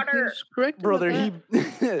 Drink water. He's correct Brother, about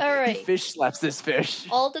he, Alright. he fish slaps this fish.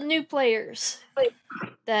 all the new players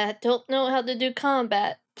that don't know how to do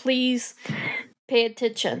combat, please pay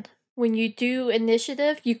attention. When you do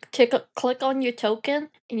initiative, you click on your token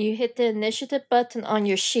and you hit the initiative button on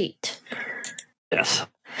your sheet. yes.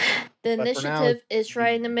 The But for now- initiative is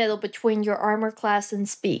right in the middle between your armor class and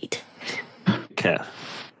speed. Okay.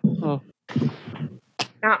 Oh.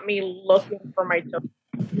 Not me looking for my token.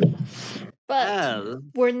 But As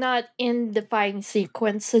we're not in the fighting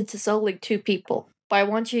sequence since it's only 2 people. But I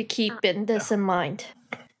want you to keep this in mind.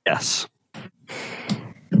 yes.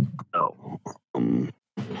 So,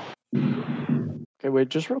 Okay, wait,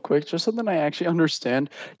 just real quick, just so that I actually understand.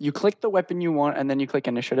 You click the weapon you want and then you click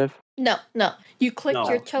initiative. No. You click No.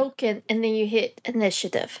 your token and then you hit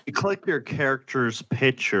initiative. you click your character's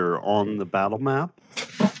picture on the battle map,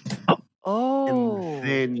 Oh. and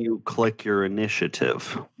then you click your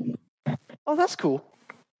initiative. Oh, that's cool.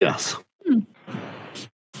 Yes.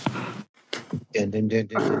 Dun, dun, dun,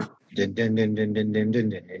 dun, dun, dun, dun, dun, dun, dun, dun, dun,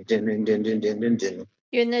 dun, dun, dun, dun, dun, dun.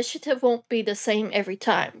 Your initiative won't be the same every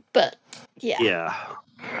time, but yeah. Yeah.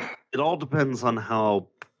 It all depends on how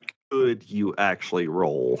good you actually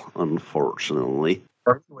roll, unfortunately.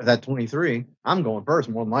 With that 23, I'm going first,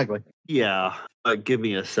 more than likely. Yeah. Give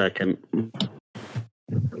me a second.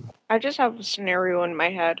 I just have a scenario in my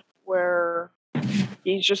head where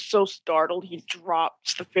he's just so startled he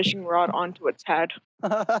drops the fishing rod onto its head.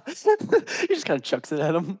 He just kind of chucks it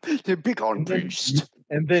at him. You big on beast.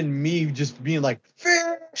 And then me just being like,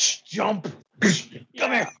 fish, jump,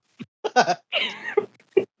 come here.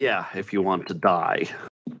 Yeah, if you want to die.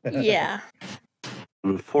 Yeah.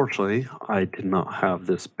 Unfortunately, I did not have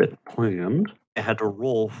this bit planned. I had to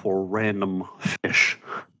roll for random fish.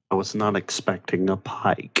 I was not expecting a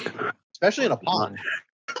pike. Especially in a pond.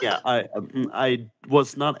 Yeah, I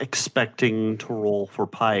was not expecting to roll for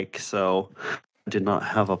pike, so I did not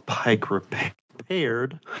have a pike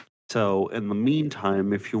prepared. So in the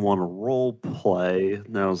meantime, if you want to role play,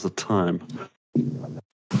 now's the time.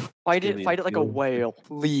 Fight Give me it like a few. whale,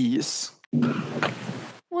 please.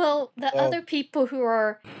 Well, the Well- other people who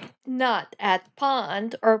are not at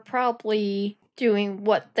pond are probably doing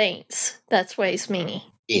what things. That's what it's meaning.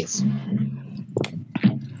 Yes.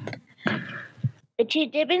 The 2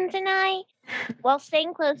 Dibbins and I, while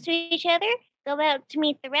staying close to each other, go out to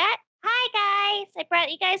meet the rat. Hi, guys. I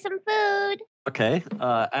brought you guys some food. Okay,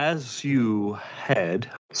 as you head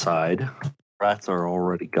outside, rats are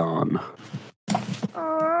already gone.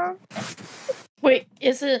 Aww. Wait,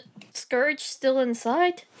 isn't Scourge still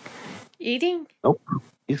inside? Eating? Nope,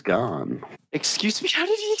 he's gone. Excuse me, how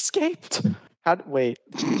did he escape? Wait.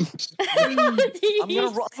 I'm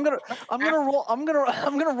gonna roll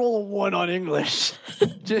a 1 on English.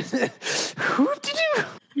 Who did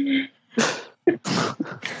you?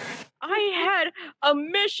 I had a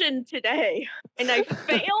mission today, and I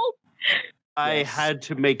failed. I had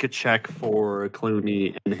to make a check for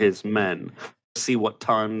Clooney and his men to see what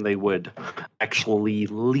time they would actually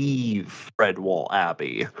leave Redwall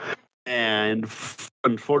Abbey. And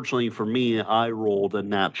unfortunately for me, I rolled a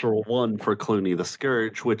natural 1 for Clooney the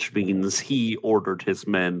Scourge, which means he ordered his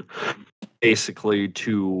men basically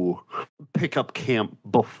to pick up camp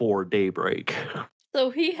before daybreak. So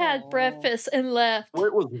he had breakfast and left. Well,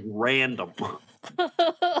 it was random. It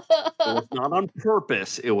was not on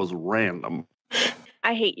purpose. It was random.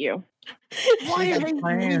 I hate you. Why had hate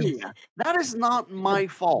plans. me? That is not my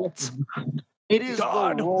fault. It is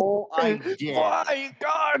God. the role I did. Why,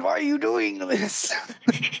 God, why are you doing this?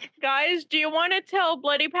 Guys, do you want to tell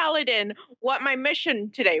BloodlyPaladin what my mission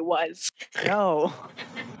today was? No.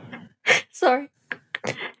 Sorry.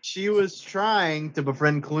 She was trying to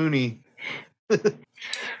befriend Clooney.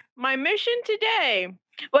 My mission today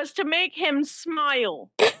was to make him smile.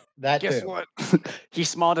 That Guess too. what? He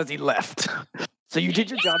smiled as he left. So you did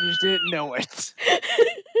your job, you just didn't know it.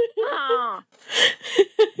 Ah.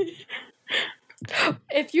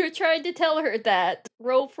 If you're trying to tell her that,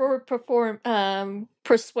 roll for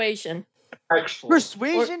persuasion. Excellent.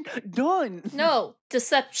 Persuasion? Done. No,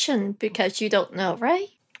 deception, because you don't know, right?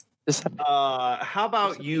 How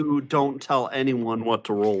about you don't tell anyone what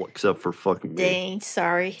to roll except for fucking me? Dang,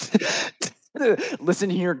 sorry. Listen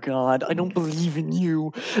here, God. I don't believe in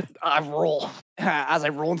you. I roll as I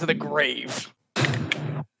roll into the grave.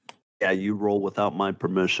 Yeah, you roll without my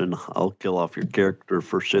permission. I'll kill off your character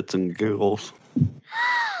for shits and giggles.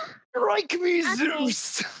 Strike me,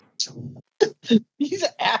 Zeus! He's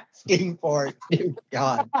asking for it. Dear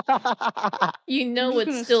God. You know I'm just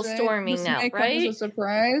it's gonna still say, storming this now, may come as right? a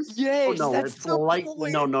surprise. Yes, Oh, no, that's it's the light.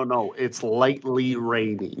 point. No. It's lightly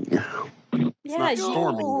raining. It's Yeah, not you,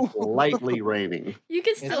 storming. It's lightly raining. you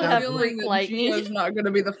can It's still I have have a feeling freak that lightning. Gio's not going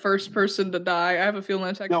to be the first person to die. I have a feeling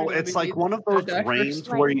it's actually No, gonna it's be like me one of that's those gonna die rains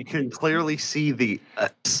first. where you can clearly see the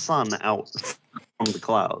sun out from the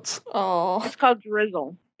clouds. Oh, It's called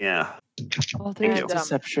drizzle. Yeah. Oh, Thank there's you.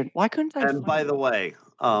 deception. Why couldn't I? And find by it? the way,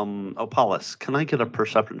 Opolis, can I get a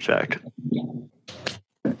perception check?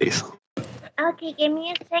 Please. Okay, give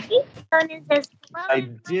me a second. Phone is as low I as my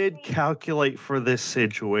did face. calculate for this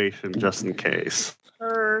situation just in case.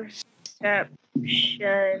 Perception.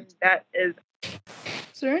 That is.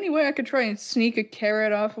 Is there any way I could try and sneak a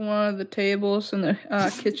carrot off of one of the tables in the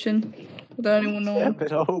kitchen without anyone knowing? Step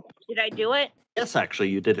it up. Did I do it? Yes, actually,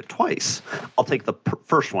 you did it twice. I'll take the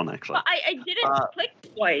first one, actually. But I didn't click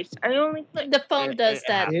twice. I only clicked. the phone does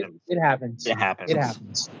that. It happens. It happens. It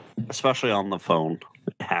happens. Especially on the phone.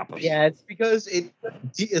 It happens. Yeah, it's because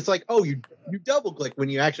it's like, oh, you double click when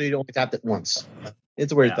you actually only tapped it once.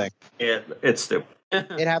 It's a weird Yeah. thing. It's stupid.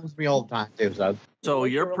 It happens to me all the time too. So Like your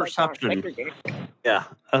you're, like, on a perception, segregation. yeah.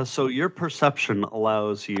 So your perception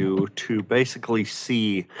allows you to basically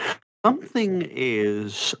see something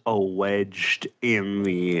is wedged in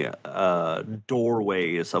the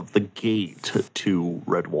doorways of the gate to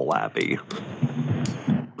Redwall Abbey.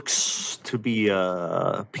 Looks to be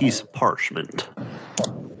a piece of parchment.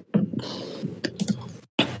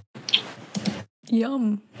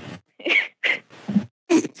 Yum.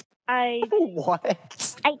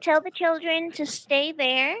 What? I tell the children to stay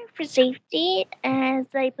there for safety as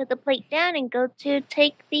I put the plate down and go to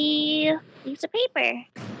take the piece of paper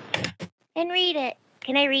and read it.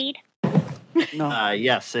 Can I read? No.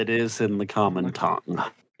 Yes, it is in the common tongue.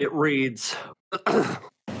 It reads.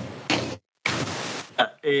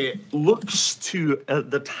 It looks to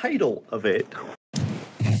the title of it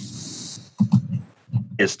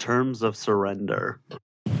is Terms of Surrender.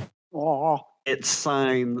 Oh. It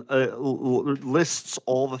lists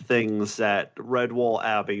all the things that Redwall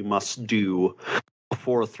Abbey must do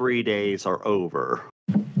before 3 days are over.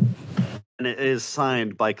 And it is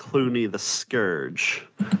signed by Clooney the Scourge.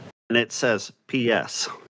 And it says, P.S.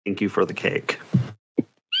 Thank you for the cake.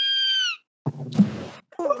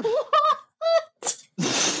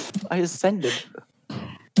 I ascended.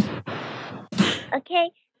 Okay,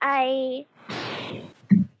 I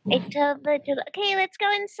tell the children, okay, let's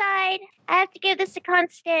go inside. I have to give this to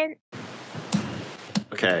Constant.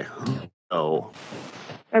 Okay, so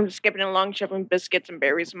I'm just skipping along, shoving biscuits and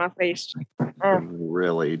berries in my face. I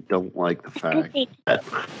really don't like the fact that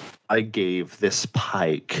I gave this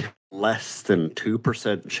pike less than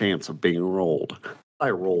 2% chance of being rolled.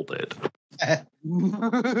 I rolled it.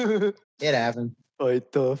 It happened.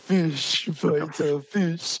 Fight the fish, fight the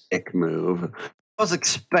fish. Dick move. I was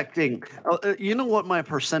expecting. You know what my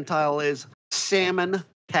percentile is? Salmon,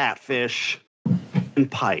 catfish, and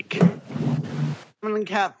pike. Salmon and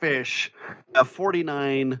catfish have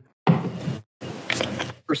 49%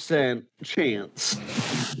 chance.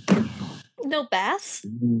 No bass?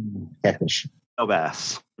 Catfish. No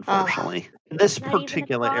bass, unfortunately. In this Not even a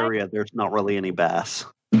particular cod? area, there's not really any bass.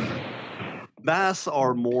 Bass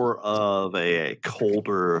are more of a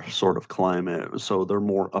colder sort of climate, so they're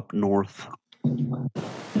more up north. In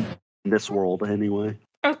this world, anyway.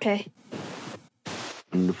 Okay.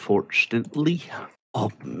 Unfortunately.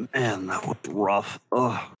 Oh man, that was rough.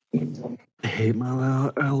 Ugh. I hate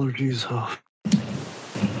my allergies. Oh.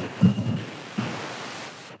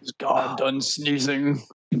 Is God done sneezing?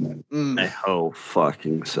 I hope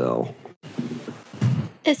fucking so.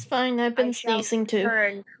 It's fine. I've been I shall sneezing too.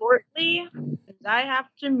 Turn shortly, as I have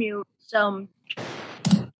to mute some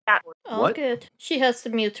chat. All What? good. She has to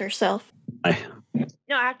mute herself. No,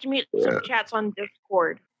 I have to mute some chats on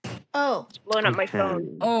Discord. Oh. It's blowing up my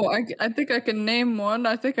phone. Oh, I think I can name one.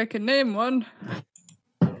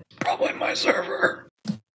 Probably my server.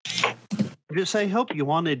 Just say, hope you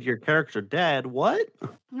wanted your character dead. What?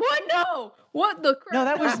 What? No! What the crap? No,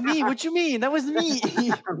 that was me. What you mean? That was me.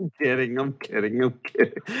 I'm kidding. I'm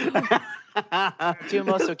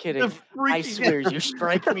also kidding. The freaking- I swear, you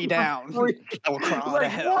strike me down. I'll crawl to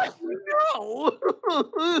hell. What? No.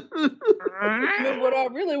 No, what I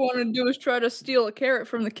really want to do is try to steal a carrot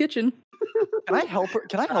from the kitchen. Can I help her?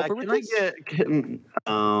 Can I help her with this?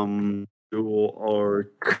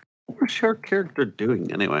 What's your character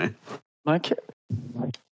doing anyway? My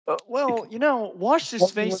well, wash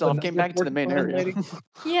his face off, came back to the main area.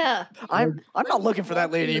 Yeah. I'm not looking for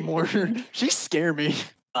that lady anymore. She scared me.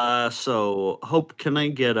 So Hope, can I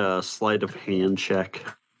get a sleight of hand check?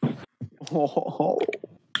 Where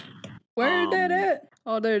that at?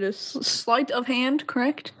 Oh, there it is. Sleight of hand,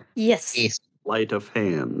 correct? Yes. Sleight of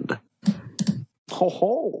hand.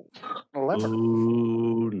 11.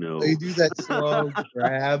 Ooh, no. So you do that slow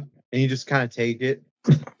grab, and you just kind of take it.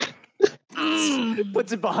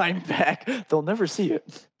 Puts it behind back. They'll never see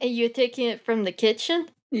it. And you're taking it from the kitchen?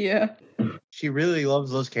 Yeah. She really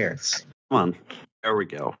loves those carrots. Come on. There we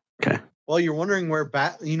go. Okay. Well, you're wondering where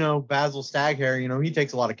Basil Staghair, he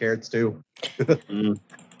takes a lot of carrots too.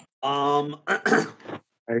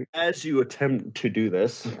 As you attempt to do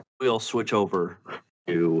this, we'll switch over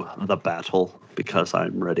to the battle because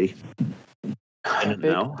I'm ready. And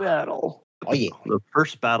Big now, battle. Oh yeah. the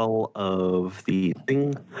first battle of the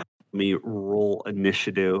thing. Let me roll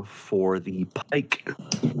initiative for the pike.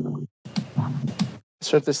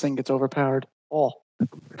 So if this thing gets overpowered. Oh.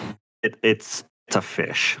 It's a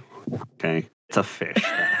fish. Okay, it's a fish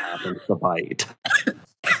that happens to bite.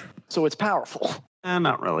 So it's powerful.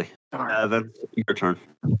 Not really. Evan, your turn.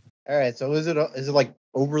 All right. So is it like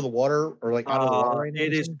over the water or like out of the water right now?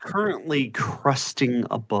 It is currently crusting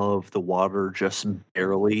above the water, just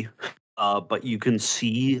barely. But you can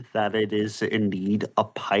see that it is indeed a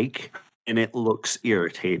pike, and it looks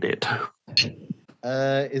irritated.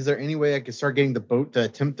 Is there any way I could start getting the boat to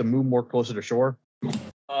attempt to move more closer to shore?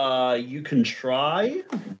 You can try.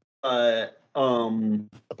 The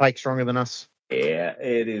pike's stronger than us. Yeah,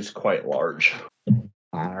 it is quite large.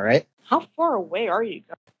 All right. How far away are you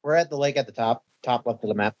guys? We're at the lake at the top left of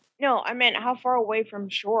the map. No, I meant how far away from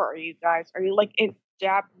shore are you guys? Are you like in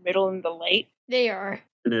dab middle in the lake? They are.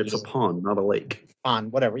 And it's a pond, not a lake.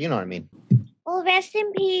 Pond, whatever. You know what I mean. Well, rest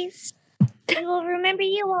in peace. We will remember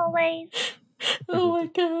you always. Oh my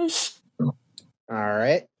gosh. All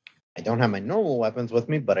right. I don't have my normal weapons with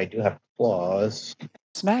me, but I do have claws.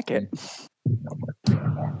 Smack it.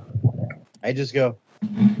 I just go,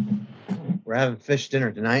 we're having fish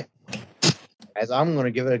dinner tonight. As I'm going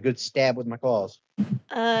to give it a good stab with my claws.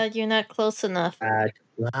 You're not close enough.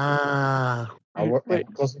 I'll work Wait.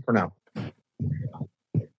 close for now.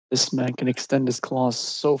 This man can extend his claws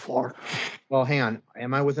so far. Well, hang on.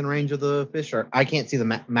 Am I within range of the fish? Or I can't see the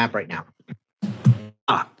map right now.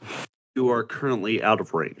 You are currently out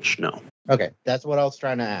of range. No. Okay, that's what I was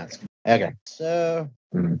trying to ask. Okay, so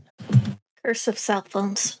Curse of cell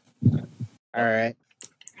phones. all right.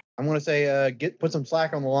 I'm gonna say put some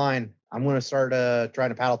slack on the line. I'm gonna start trying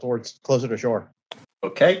to paddle towards closer to shore.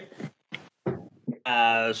 Okay.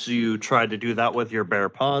 As you try to do that with your bare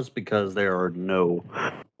paws, because there are no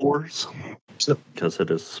oars, because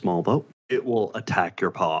it is a small boat, it will attack your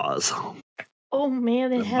paws. Oh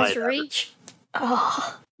man, it And has bite at it. reach.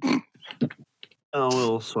 Oh.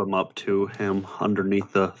 We'll swim up to him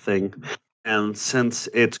underneath the thing. And since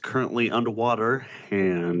it's currently underwater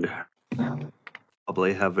and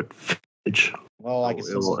probably have advantage, Well, I can it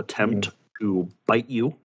still will see. attempt to bite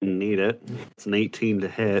you. Need it. It's an 18 to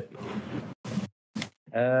hit.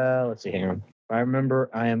 Let's see. Hang on. If I remember,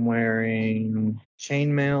 I am wearing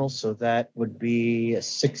chainmail, so that would be a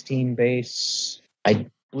 16 base. I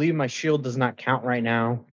believe my shield does not count right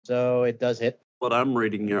now, so it does hit. What I'm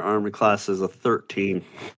reading your armor class is a 13.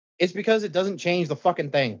 It's because it doesn't change the fucking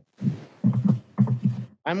thing.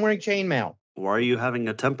 I'm wearing chainmail. Why are you having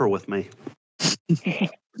a temper with me?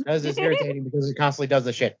 Because it's irritating because it constantly does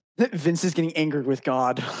the shit. Vince is getting angry with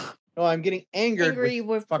God. No, I'm getting Angry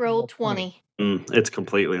with fucking roll roll 20. It's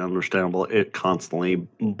completely understandable. It constantly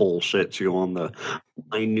bullshits you on the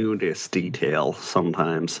minutest detail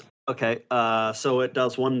sometimes. Okay, so it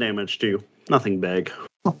does 1 damage to you. Nothing big.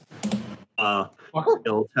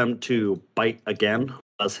 It'll attempt to bite again.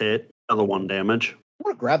 Does hit. Another 1 damage. I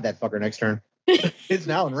want to grab that fucker next turn. It's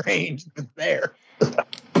now in range. It's there.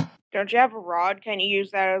 Don't you have a rod? Can you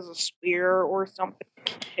use that as a spear or something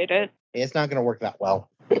to hit it? It's not going to work that well.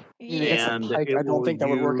 Against a And pike, it I don't will think that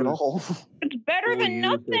would work at use- all. It's better We'll than use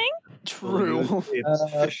nothing. True.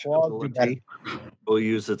 Its fish claws do better. ability. Will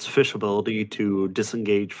use its fish ability to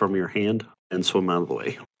disengage from your hand and swim out of the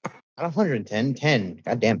way. At 110, 10.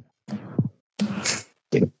 God damn.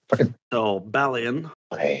 Fucking So Balian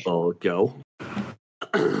okay. will go.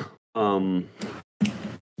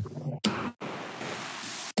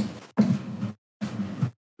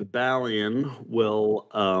 Balian will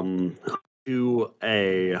do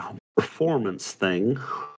a performance thing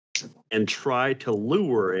and try to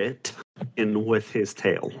lure it in with his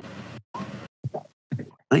tail.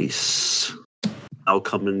 Nice. I'll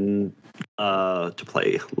come in to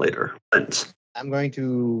play later. Thanks. I'm going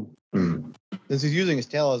to. Since he's using his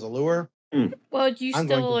tail as a lure. Well, you I'm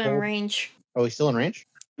going still to in hold- range. Oh, he's still in range?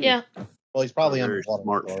 Yeah. Well, he's probably Very underwater.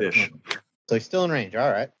 smart fish. So he's still in range.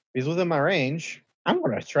 All right. He's within my range. I'm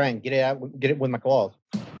going to try and get it with my claws.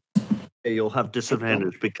 Okay, you'll have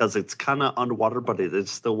disadvantage because it's kind of underwater, but it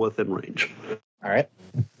is still within range. All right.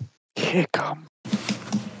 Kick him.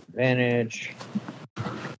 Advantage.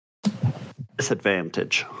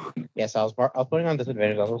 Disadvantage. Yes, I was putting on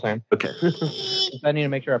disadvantage. That's what I was saying. Okay. I need to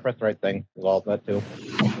make sure I press the right thing. Is all that too.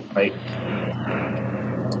 Right.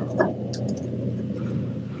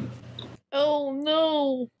 Oh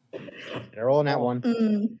no. Did I roll in that one?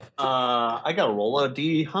 Mm. I gotta roll a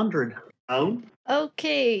D100.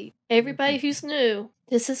 Okay, everybody who's new,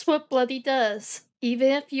 this is what Bloody does,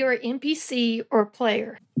 even if you're an NPC or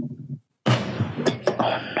player.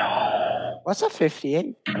 What's a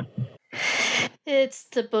 58? It's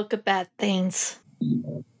the Book of Bad Things.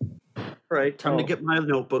 Right, time to get my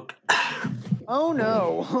notebook. Oh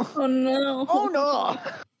no. Oh no. Oh no.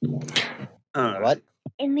 What?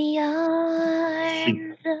 In the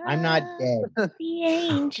arms I'm not of dead. the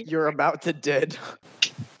angel. You're about to dead.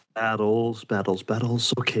 Battles.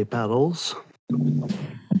 Okay, battles.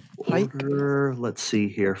 Pike. Order, let's see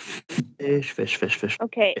here. Fish.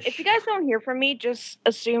 Okay, if you guys don't hear from me, just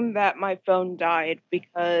assume that my phone died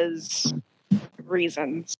because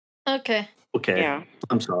reasons. Okay. Okay, Yeah,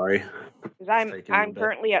 I'm sorry. because I'm Taking a bit.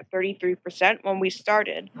 currently at 33%. When we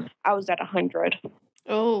started, I was at 100.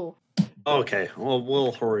 Oh. Okay, well,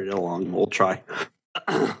 we'll hurry it along. We'll try.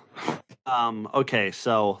 Okay,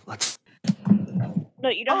 so let's. No,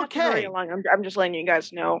 you don't have to hurry Okay. along. I'm just letting you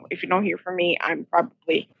guys know. If you don't hear from me, I'm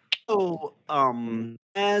probably. So,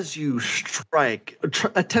 as you strike,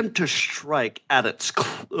 attempt to strike at its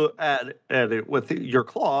at it with your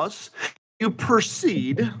claws, you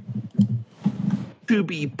proceed to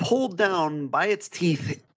be pulled down by its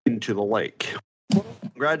teeth into the lake.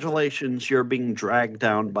 Congratulations, you're being dragged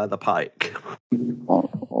down by the pike.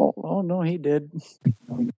 Oh no, he did.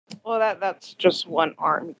 Well, that's just one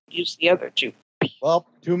arm. Use the other two. Well,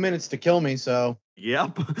 2 minutes to kill me, so.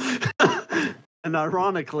 Yep. And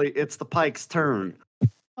ironically, it's the pike's turn.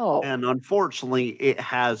 Oh. And unfortunately, it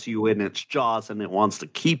has you in its jaws and it wants to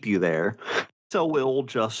keep you there. So it'll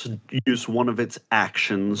just use one of its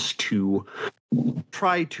actions to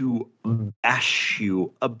try to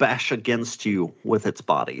bash against you with its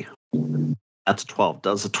body. That's 12.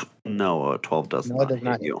 Does it? No, 12 does No, it not does hit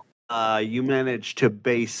not. you. You manage to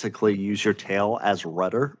basically use your tail as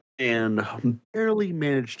rudder and barely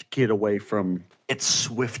manage to get away from its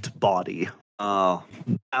swift body.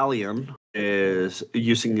 Alien is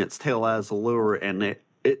using its tail as a lure, and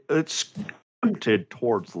it's pointed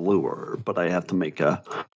towards the lure, but I have to make a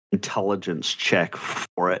intelligence check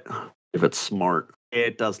for it. if it's smart,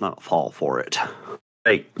 it does not fall for it.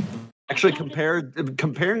 Like, actually,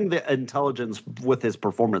 comparing the intelligence with his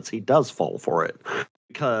performance, he does fall for it.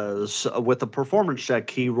 Because with the performance check,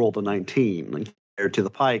 he rolled a 19 compared to the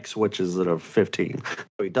Pikes, which is at a 15.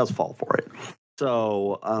 So he does fall for it.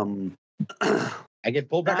 So, I get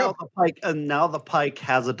pulled back now up. now the Pike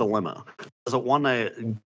has a dilemma. Does it want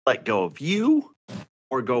to let go of you,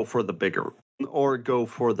 or go for the bigger, or go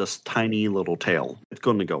for this tiny little tail? It's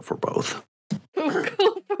going to go for both.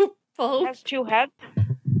 It Both. has 2 heads.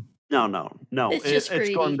 No. It's just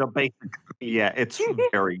It's going greedy. to yeah, it's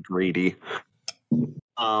very greedy.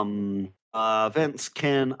 Vince,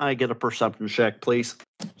 can I get a perception check, please?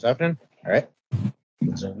 Perception. All right.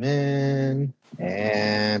 Zoom in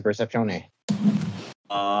and perception.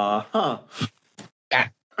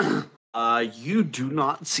 You do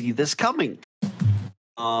not see this coming.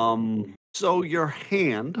 So your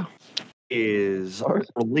hand is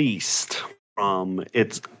released from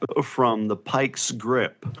the pike's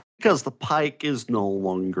grip because the pike is no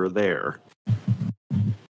longer there.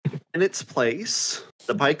 In its place,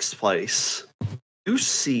 the pike's place, you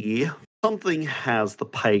see something has the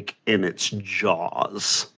pike in its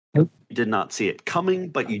jaws. You did not see it coming,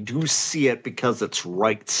 but you do see it because it's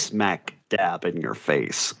right smack dab in your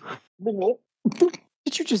face.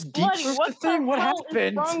 Did you just deep Bloody, throat what the thing? the What hell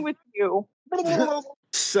happened? is wrong with you?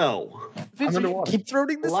 So, Vince, are you underwater. deep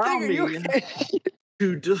throating this Allow thing? Are you me. okay?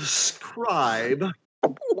 to describe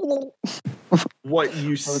what you How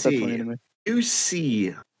was that funny see, to me? you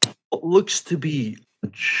see what looks to be a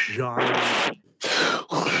giant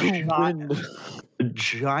Wind.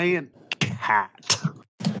 cat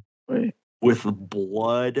Wait. with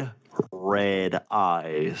blood red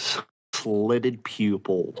eyes, slitted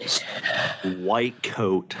pupils, white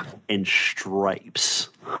coat, and stripes.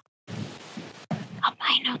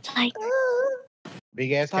 Albino type.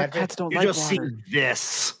 Big ass Thought catfish. cats don't You like just water. see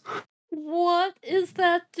this What is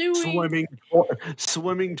that doing?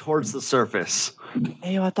 swimming towards the surface.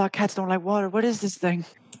 Hey, I thought cats don't like water. What is this thing?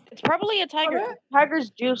 It's probably a tiger.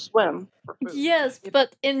 Tigers do swim for food. Yes,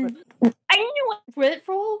 but in I knew it.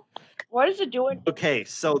 Redwall? What is it doing? Okay,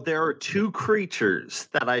 so there are 2 creatures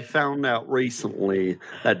that I found out recently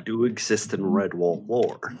that do exist in Redwall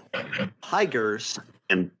lore. Tigers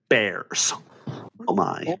and bears. Oh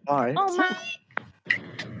my. All Oh my!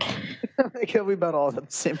 right. We about all have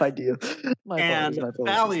the same idea. And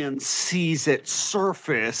Valiant sees it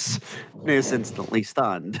surface and is instantly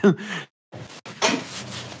stunned.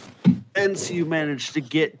 Hence you manage to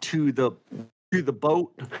get to the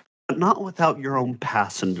boat, but not without your own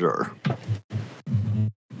passenger.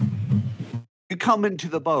 You come into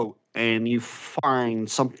the boat and you find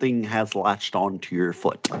something has latched onto your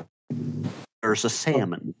foot. There's a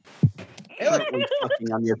salmon currently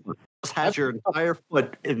sucking on your foot. It has your entire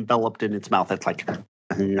foot enveloped in its mouth. It's like,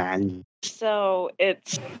 So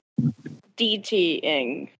it's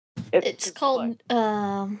DTing. It's called,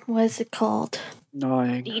 what is it called?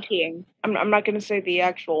 Gnawing. DTing. I'm not going to say the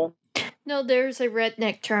actual. No, there's a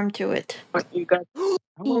redneck term to it. What you got?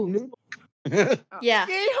 Yeah.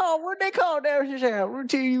 Yeehaw, what they call that? I'll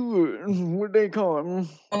tell you what they call it.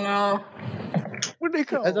 Oh no. What they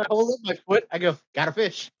call As I it? hold up my foot, I go, got a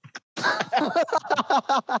fish.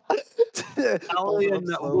 Alien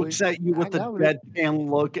looks at you with a deadpan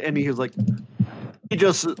look, and he was like, he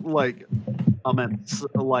just like comments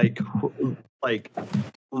like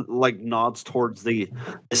nods towards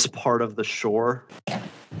this part of the shore,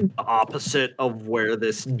 the opposite of where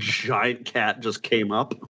this giant cat just came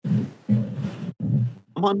up.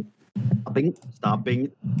 Come on,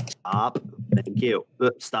 stopping, stop. Thank you.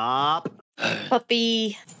 Stop.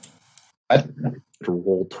 Puppy.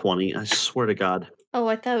 Roll 20. I swear to God. Oh,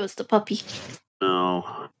 I thought it was the puppy.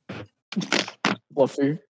 No.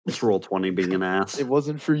 Fluffy. It's roll 20 being an ass. It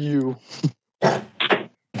wasn't for you.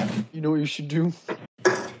 You know what you should do?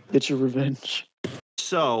 Get your revenge.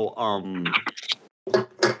 So,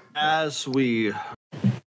 as we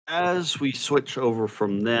switch over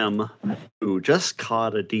from them, who just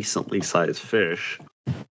caught a decently sized fish,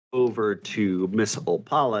 over to Miss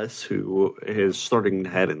Opalis, who is starting to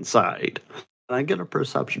head inside. Can I get a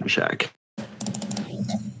perception check?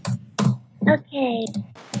 Okay.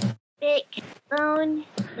 Big Bone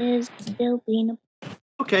is still being a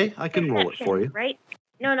Okay, I can roll it for you. right?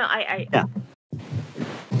 No, I Yeah.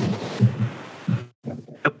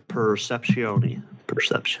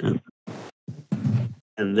 Perception.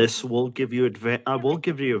 And this will give you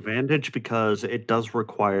advantage because it does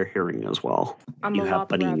require hearing as well. I'm You a have lop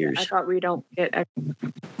bunny rabbit. I ears. thought we don't get.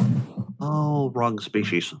 Oh, wrong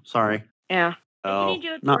species. Sorry. Yeah. Oh, Can you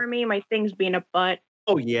do it no. for me? My thing's being a butt.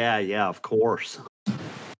 Oh yeah, of course.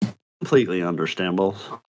 Completely understandable.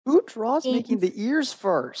 Who draws making the ears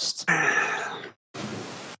first?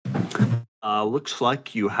 Looks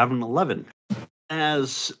like you have an 11.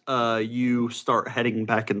 As you start heading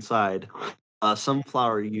back inside,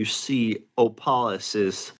 Sunflower, you see Opalis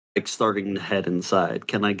is like starting to head inside.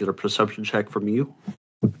 Can I get a perception check from you,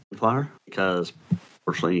 Sunflower? Because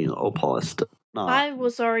unfortunately, Opalis did not. I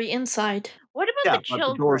was already inside. What about the but children?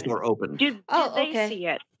 the doors are open. Did Oh, they okay. see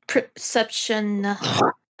it? Perception.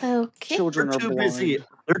 Okay. Children They're are too blind. busy.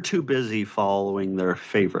 They're too busy following their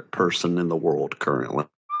favorite person in the world currently.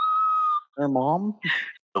 Their mom?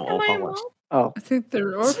 No, Am I Opalis. wrong? Oh. I think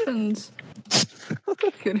they're orphans.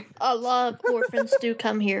 Kidding. A lot of orphans do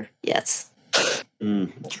come here. Yes.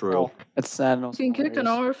 True. It's sad. and You also can kick an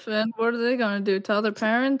hilarious. orphan. What are they gonna do? Tell their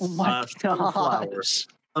parents? Oh my Sunflower. gosh.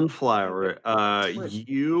 Sunflower,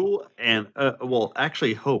 you and well,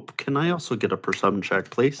 actually, Hope. Can I also get a perception check,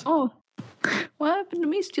 please? Oh, what happened to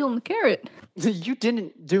me stealing the carrot? You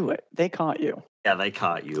didn't do it. They caught you. Yeah, they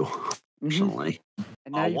caught you. Personally.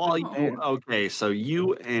 And now While you've you, been okay, so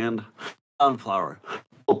you and Sunflower.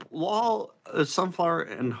 Hope, while Sunflower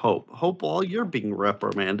and Hope, while you're being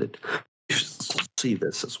reprimanded, you see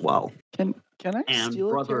this as well. Can I And steal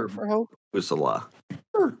a brother carrot for Hope? Uzala,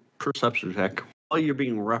 perception check. While you're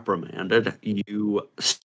being reprimanded, you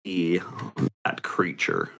see that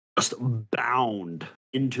creature just bound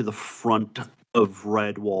into the front of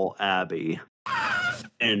Redwall Abbey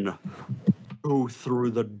and go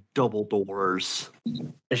through the double doors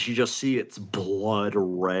as you just see its blood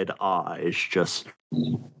red eyes just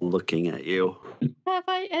looking at you. Have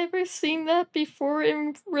I ever seen that before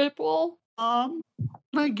in Redwall? Can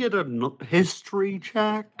I get a history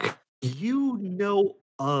check? You know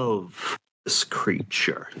of this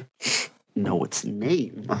creature. Know its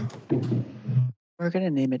name. We're gonna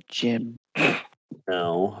name it Jim.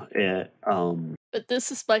 No, But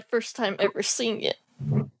this is my first time ever seeing it.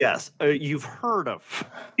 yes, you've heard of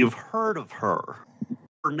her.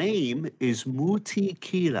 Her name is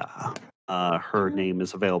Mutikira. Her name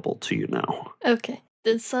is available to you now. Okay.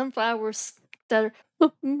 The sunflowers that are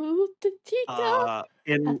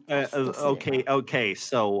Okay.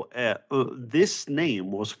 So this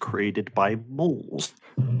name was created by moles.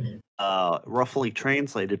 Roughly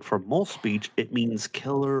translated from mole speech, it means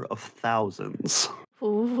killer of thousands.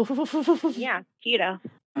 Yeah, Kita.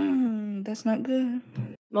 That's not good.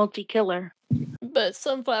 Multi-killer. But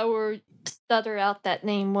Sunflower stutter out that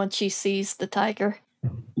name once she sees the tiger.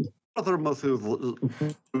 Brother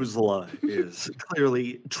Methuselah is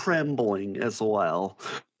clearly trembling as well.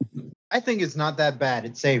 I think it's not that bad.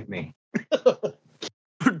 It saved me.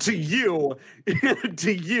 To you,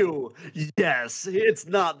 yes, it's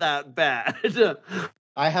not that bad.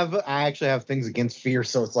 I actually have things against fear,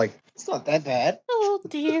 so it's like it's not that bad. Oh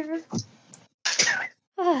dear.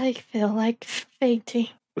 I feel like fainting.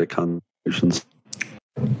 The conclusions.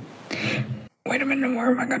 Wait a minute,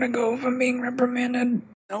 where am I gonna go if I'm being reprimanded?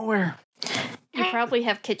 Nowhere. You probably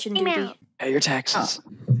have kitchen Time duty. out. Pay your taxes.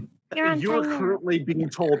 You're on You're time now. currently being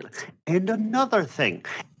told. And another thing,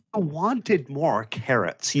 you wanted more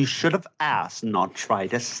carrots. You should have asked, not try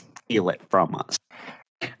to steal it from us.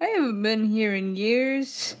 I haven't been here in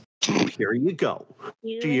years. Oh, here you go.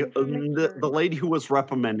 The lady who was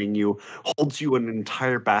reprimanding you holds you an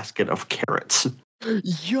entire basket of carrots.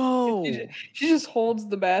 Yo, She just holds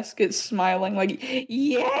the basket, smiling like,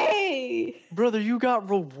 "Yay!" brother, you got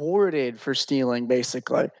rewarded for stealing.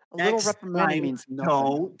 Basically, a little Next reprimanding time, means nothing.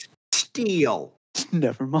 don't steal.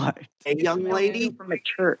 Never mind. Hey, young lady, From a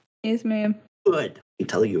church. Yes, ma'am. good. I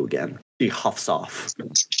tell you again. She huffs off. I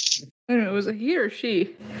don't know, was it he or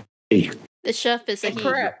she? Hey, The chef is a he.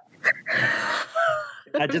 Crap.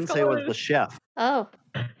 I didn't say it was the chef. Oh.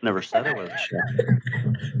 Never said it was the chef.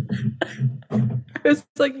 It's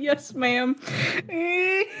like, yes, ma'am.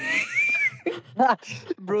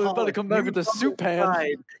 Bro, he's about to come back with a soup pan.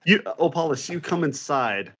 Opalis, you come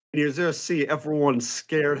inside. And you just see everyone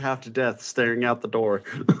scared half to death staring out the door.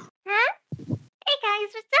 Huh? Hey guys,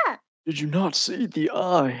 what's up? Did you not see the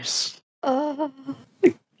eyes? The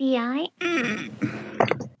eye?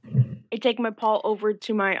 I take my paw over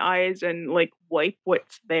to my eyes and like wipe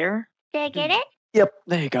what's there. Did I get it? Yep,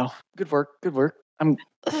 there you go. Good work. Good work.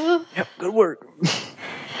 Yep, good work.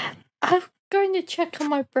 I'm going to check on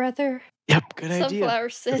my brother. Yep, good idea. Sunflower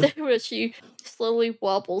said as she slowly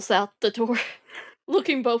wobbles out the door,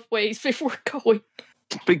 looking both ways before going.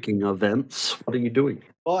 Speaking of events, what are you doing?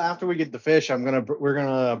 Well, after we get the fish, we're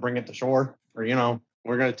gonna bring it to shore, or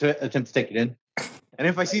we're gonna attempt to take it in. And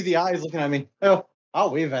if I see the eyes looking at me,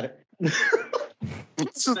 I'll wave at it.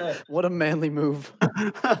 What a manly move.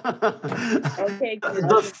 Okay,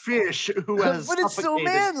 The fish who has But it's so suffocated-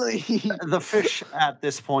 manly. The fish at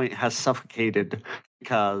this point has suffocated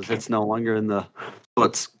because it's no longer in the. So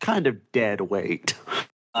it's kind of dead weight.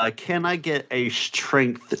 Can I get a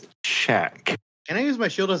strength check? Can I use my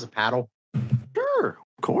shield as a paddle? Sure,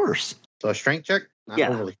 of course. So a strength check? Not Yeah.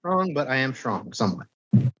 overly strong, but I am strong somewhat.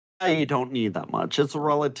 You don't need that much. It's a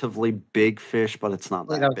relatively big fish, but it's not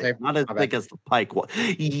that Okay, big. Not as my big bad. as the pike was.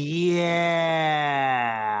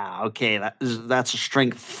 Yeah. Okay, that's a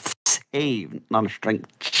strength save, not a strength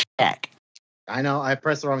check. I know, I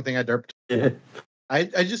pressed the wrong thing. I derped. I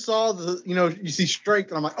just saw you see strength,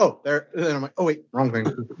 and I'm like, oh, there. And then I'm like, oh, wait, wrong thing.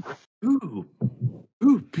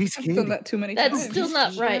 Ooh, piece of I've done candy. that too many That's times. still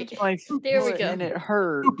not right. My There we foot go. And it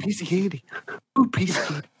hurt. Ooh, piece of candy. Ooh, piece of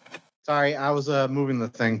candy. Sorry, I was moving the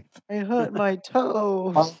thing. I hurt my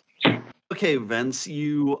toes. Okay, Vince,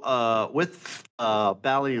 you with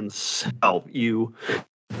Balian's help, you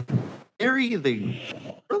carry the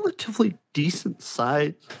relatively decent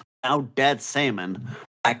size, now dead salmon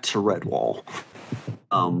back to Redwall.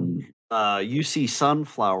 You see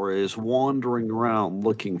Sunflower is wandering around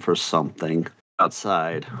looking for something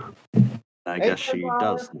outside. I guess she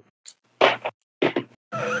does.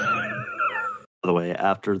 By the way,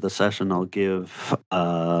 after the session, I'll give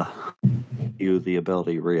you the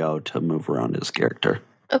ability, Rio, to move around his character.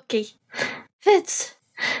 Okay. Vince.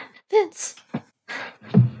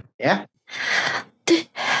 Yeah?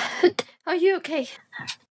 Are you okay?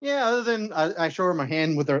 Yeah, other than I show her my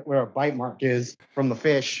hand with where a bite mark is from the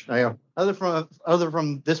fish. Other from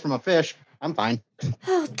a fish, I'm fine.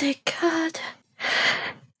 Oh, thank God.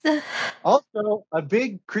 Also, a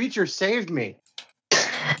big creature saved me.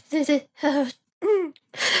 Did it?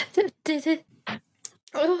 Did it?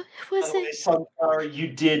 Oh, was it? Sunflower, you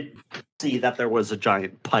did see that there was a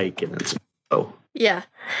giant pike in its bow. Yeah.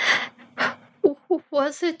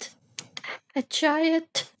 Was it a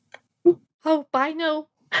giant albino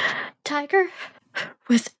tiger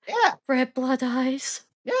with Yeah, red blood eyes?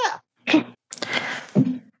 yeah. How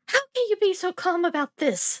can you be so calm about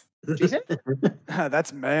this? She said,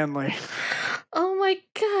 That's manly. Oh my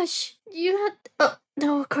gosh! You had. Oh,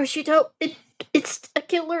 no, of course you don't. It's a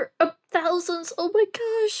killer of thousands. Oh my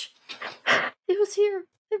gosh! It was here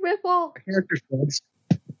at Redwall. character studs.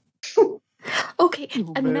 Okay,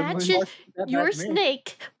 Oh, imagine That your matched me.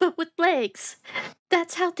 snake, but with legs.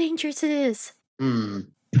 That's how dangerous it is.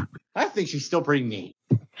 I think she's still pretty neat.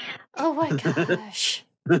 Oh my gosh.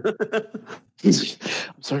 I'm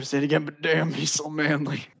sorry to say it again, but damn, he's so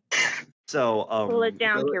manly. So, Pull it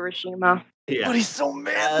down, Kirishima. yeah. But he's so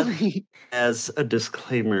manly. As a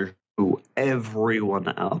disclaimer to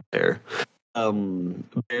everyone out there,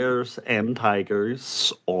 bears and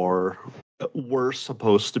tigers were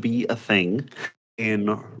supposed to be a thing in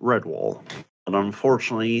Redwall. But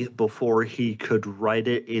unfortunately, before he could write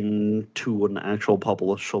it into an actual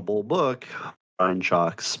publishable book, Brian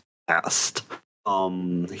Shocks passed.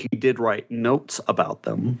 He did write notes about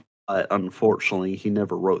them, but unfortunately, he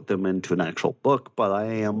never wrote them into an actual book, but I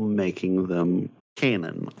am making them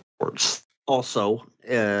canon, of course. Also,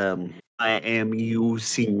 I am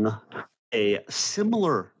using a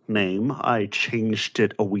similar name. I changed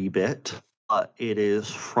it a wee bit, but it is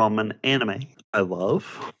from an anime I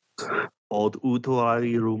love called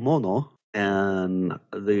Utoari Mono, and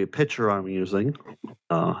the picture I'm using,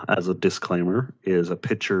 as a disclaimer, is a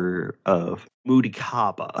picture of Moody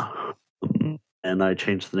Kaba. And I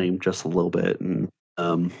changed the name just a little bit, and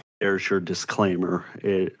there's your disclaimer.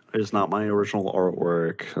 It is not my original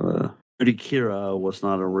artwork. Moody Kira was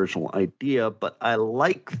not an original idea, but I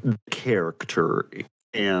like the character,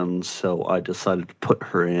 and so I decided to put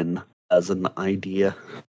her in as an idea.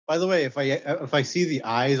 By the way, if I see the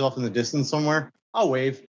eyes off in the distance somewhere, I'll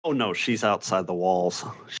wave. Oh no, she's outside the walls.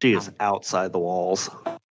 She is outside the walls.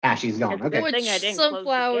 Ah, she's gone. It's Okay. good Which thing I didn't close the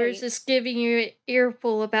Sunflowers gate. is giving you an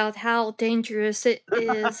earful about how dangerous it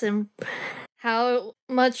is and how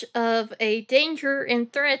much of a danger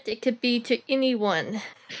and threat it could be to anyone.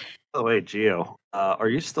 By the way, Gio, are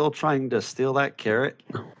you still trying to steal that carrot?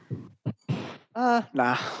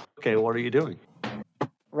 Nah. Okay, what are you doing?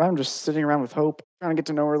 I'm just sitting around with Hope, trying to get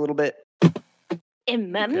to know her a little bit.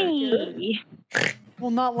 And mummy. Well,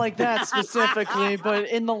 not like that specifically, but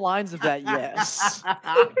in the lines of that, yes.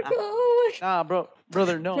 Oh Nah,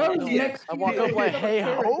 brother, no. That was no. next I walk up like, hey,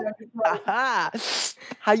 Hope. Aha.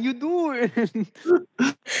 How you doing?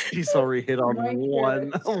 He's already hit on Like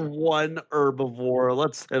one herbivore.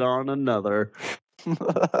 Let's hit on another.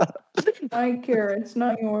 My carrots,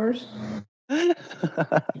 not yours.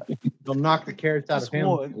 They'll knock the carrots out Just of him.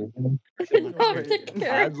 one. Knock the I'd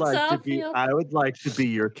carrots like to off be. you. I would like to be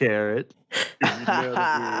your carrot. If you know what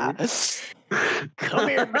I Come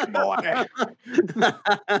here, big boy. mean.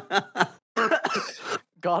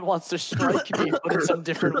 God wants to strike me, but in some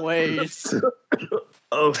different ways.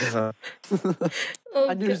 Oh god. Oh,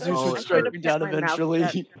 I knew God. Zeus Oh, would it strike hurts. me down My mouth eventually.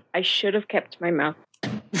 shut. I should have kept my mouth.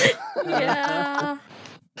 Yeah.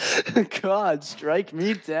 God, strike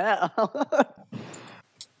me down.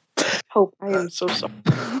 Hope, I am so sorry.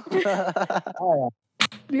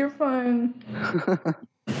 You're fine.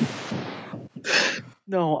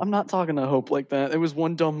 No, I'm not talking to Hope like that. It was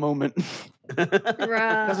one dumb moment. Right.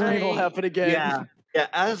 Doesn't mean it'll happen again. Yeah. Yeah,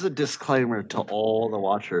 as a disclaimer to all the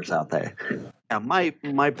watchers out there, my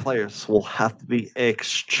players will have to be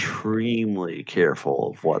extremely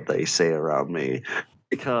careful of what they say around me,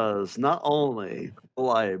 because not only will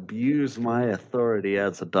I abuse my authority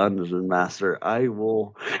as a dungeon master, I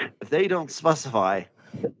will, if they don't specify,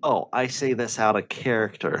 oh, I say this out of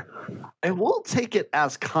character, I will take it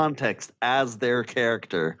as context as their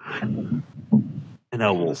character, and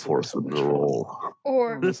I will force them to roll.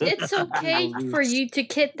 Or it's okay for you to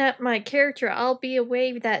kidnap my character. I'll be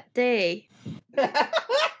away that day.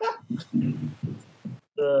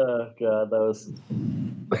 Oh god, that was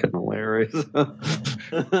fucking hilarious.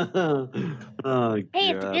 Oh, Hey,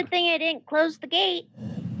 it's a God. good thing I didn't close the gate.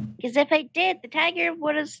 Because if I did, the tiger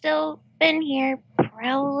would have still been here,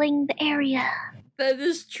 prowling the area. That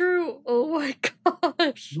is true. Oh my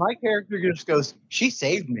gosh. My character just goes, "She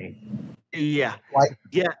saved me." Yeah, Like,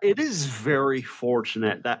 yeah, it is very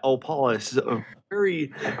fortunate that Opalis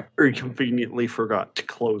very, very conveniently forgot to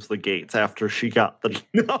close the gates after she got the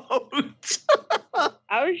note.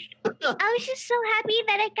 I was just so happy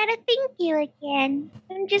that I got to thank you again.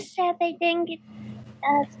 I'm just sad I didn't get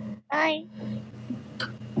bye.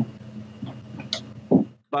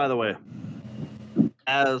 By the way,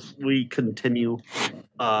 as we continue,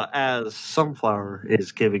 as Sunflower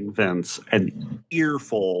is giving Vince an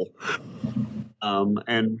earful,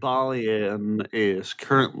 and Balian is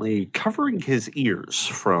currently covering his ears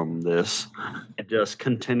from this and just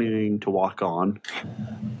continuing to walk on.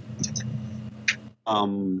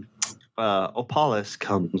 Opalis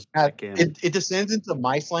comes back in. it descends into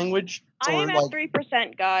mice language. So I am we're at like,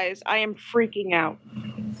 3%, guys. I am freaking out.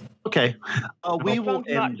 Okay, we My will phone's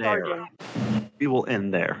not end there. charging. We will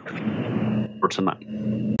end there for tonight.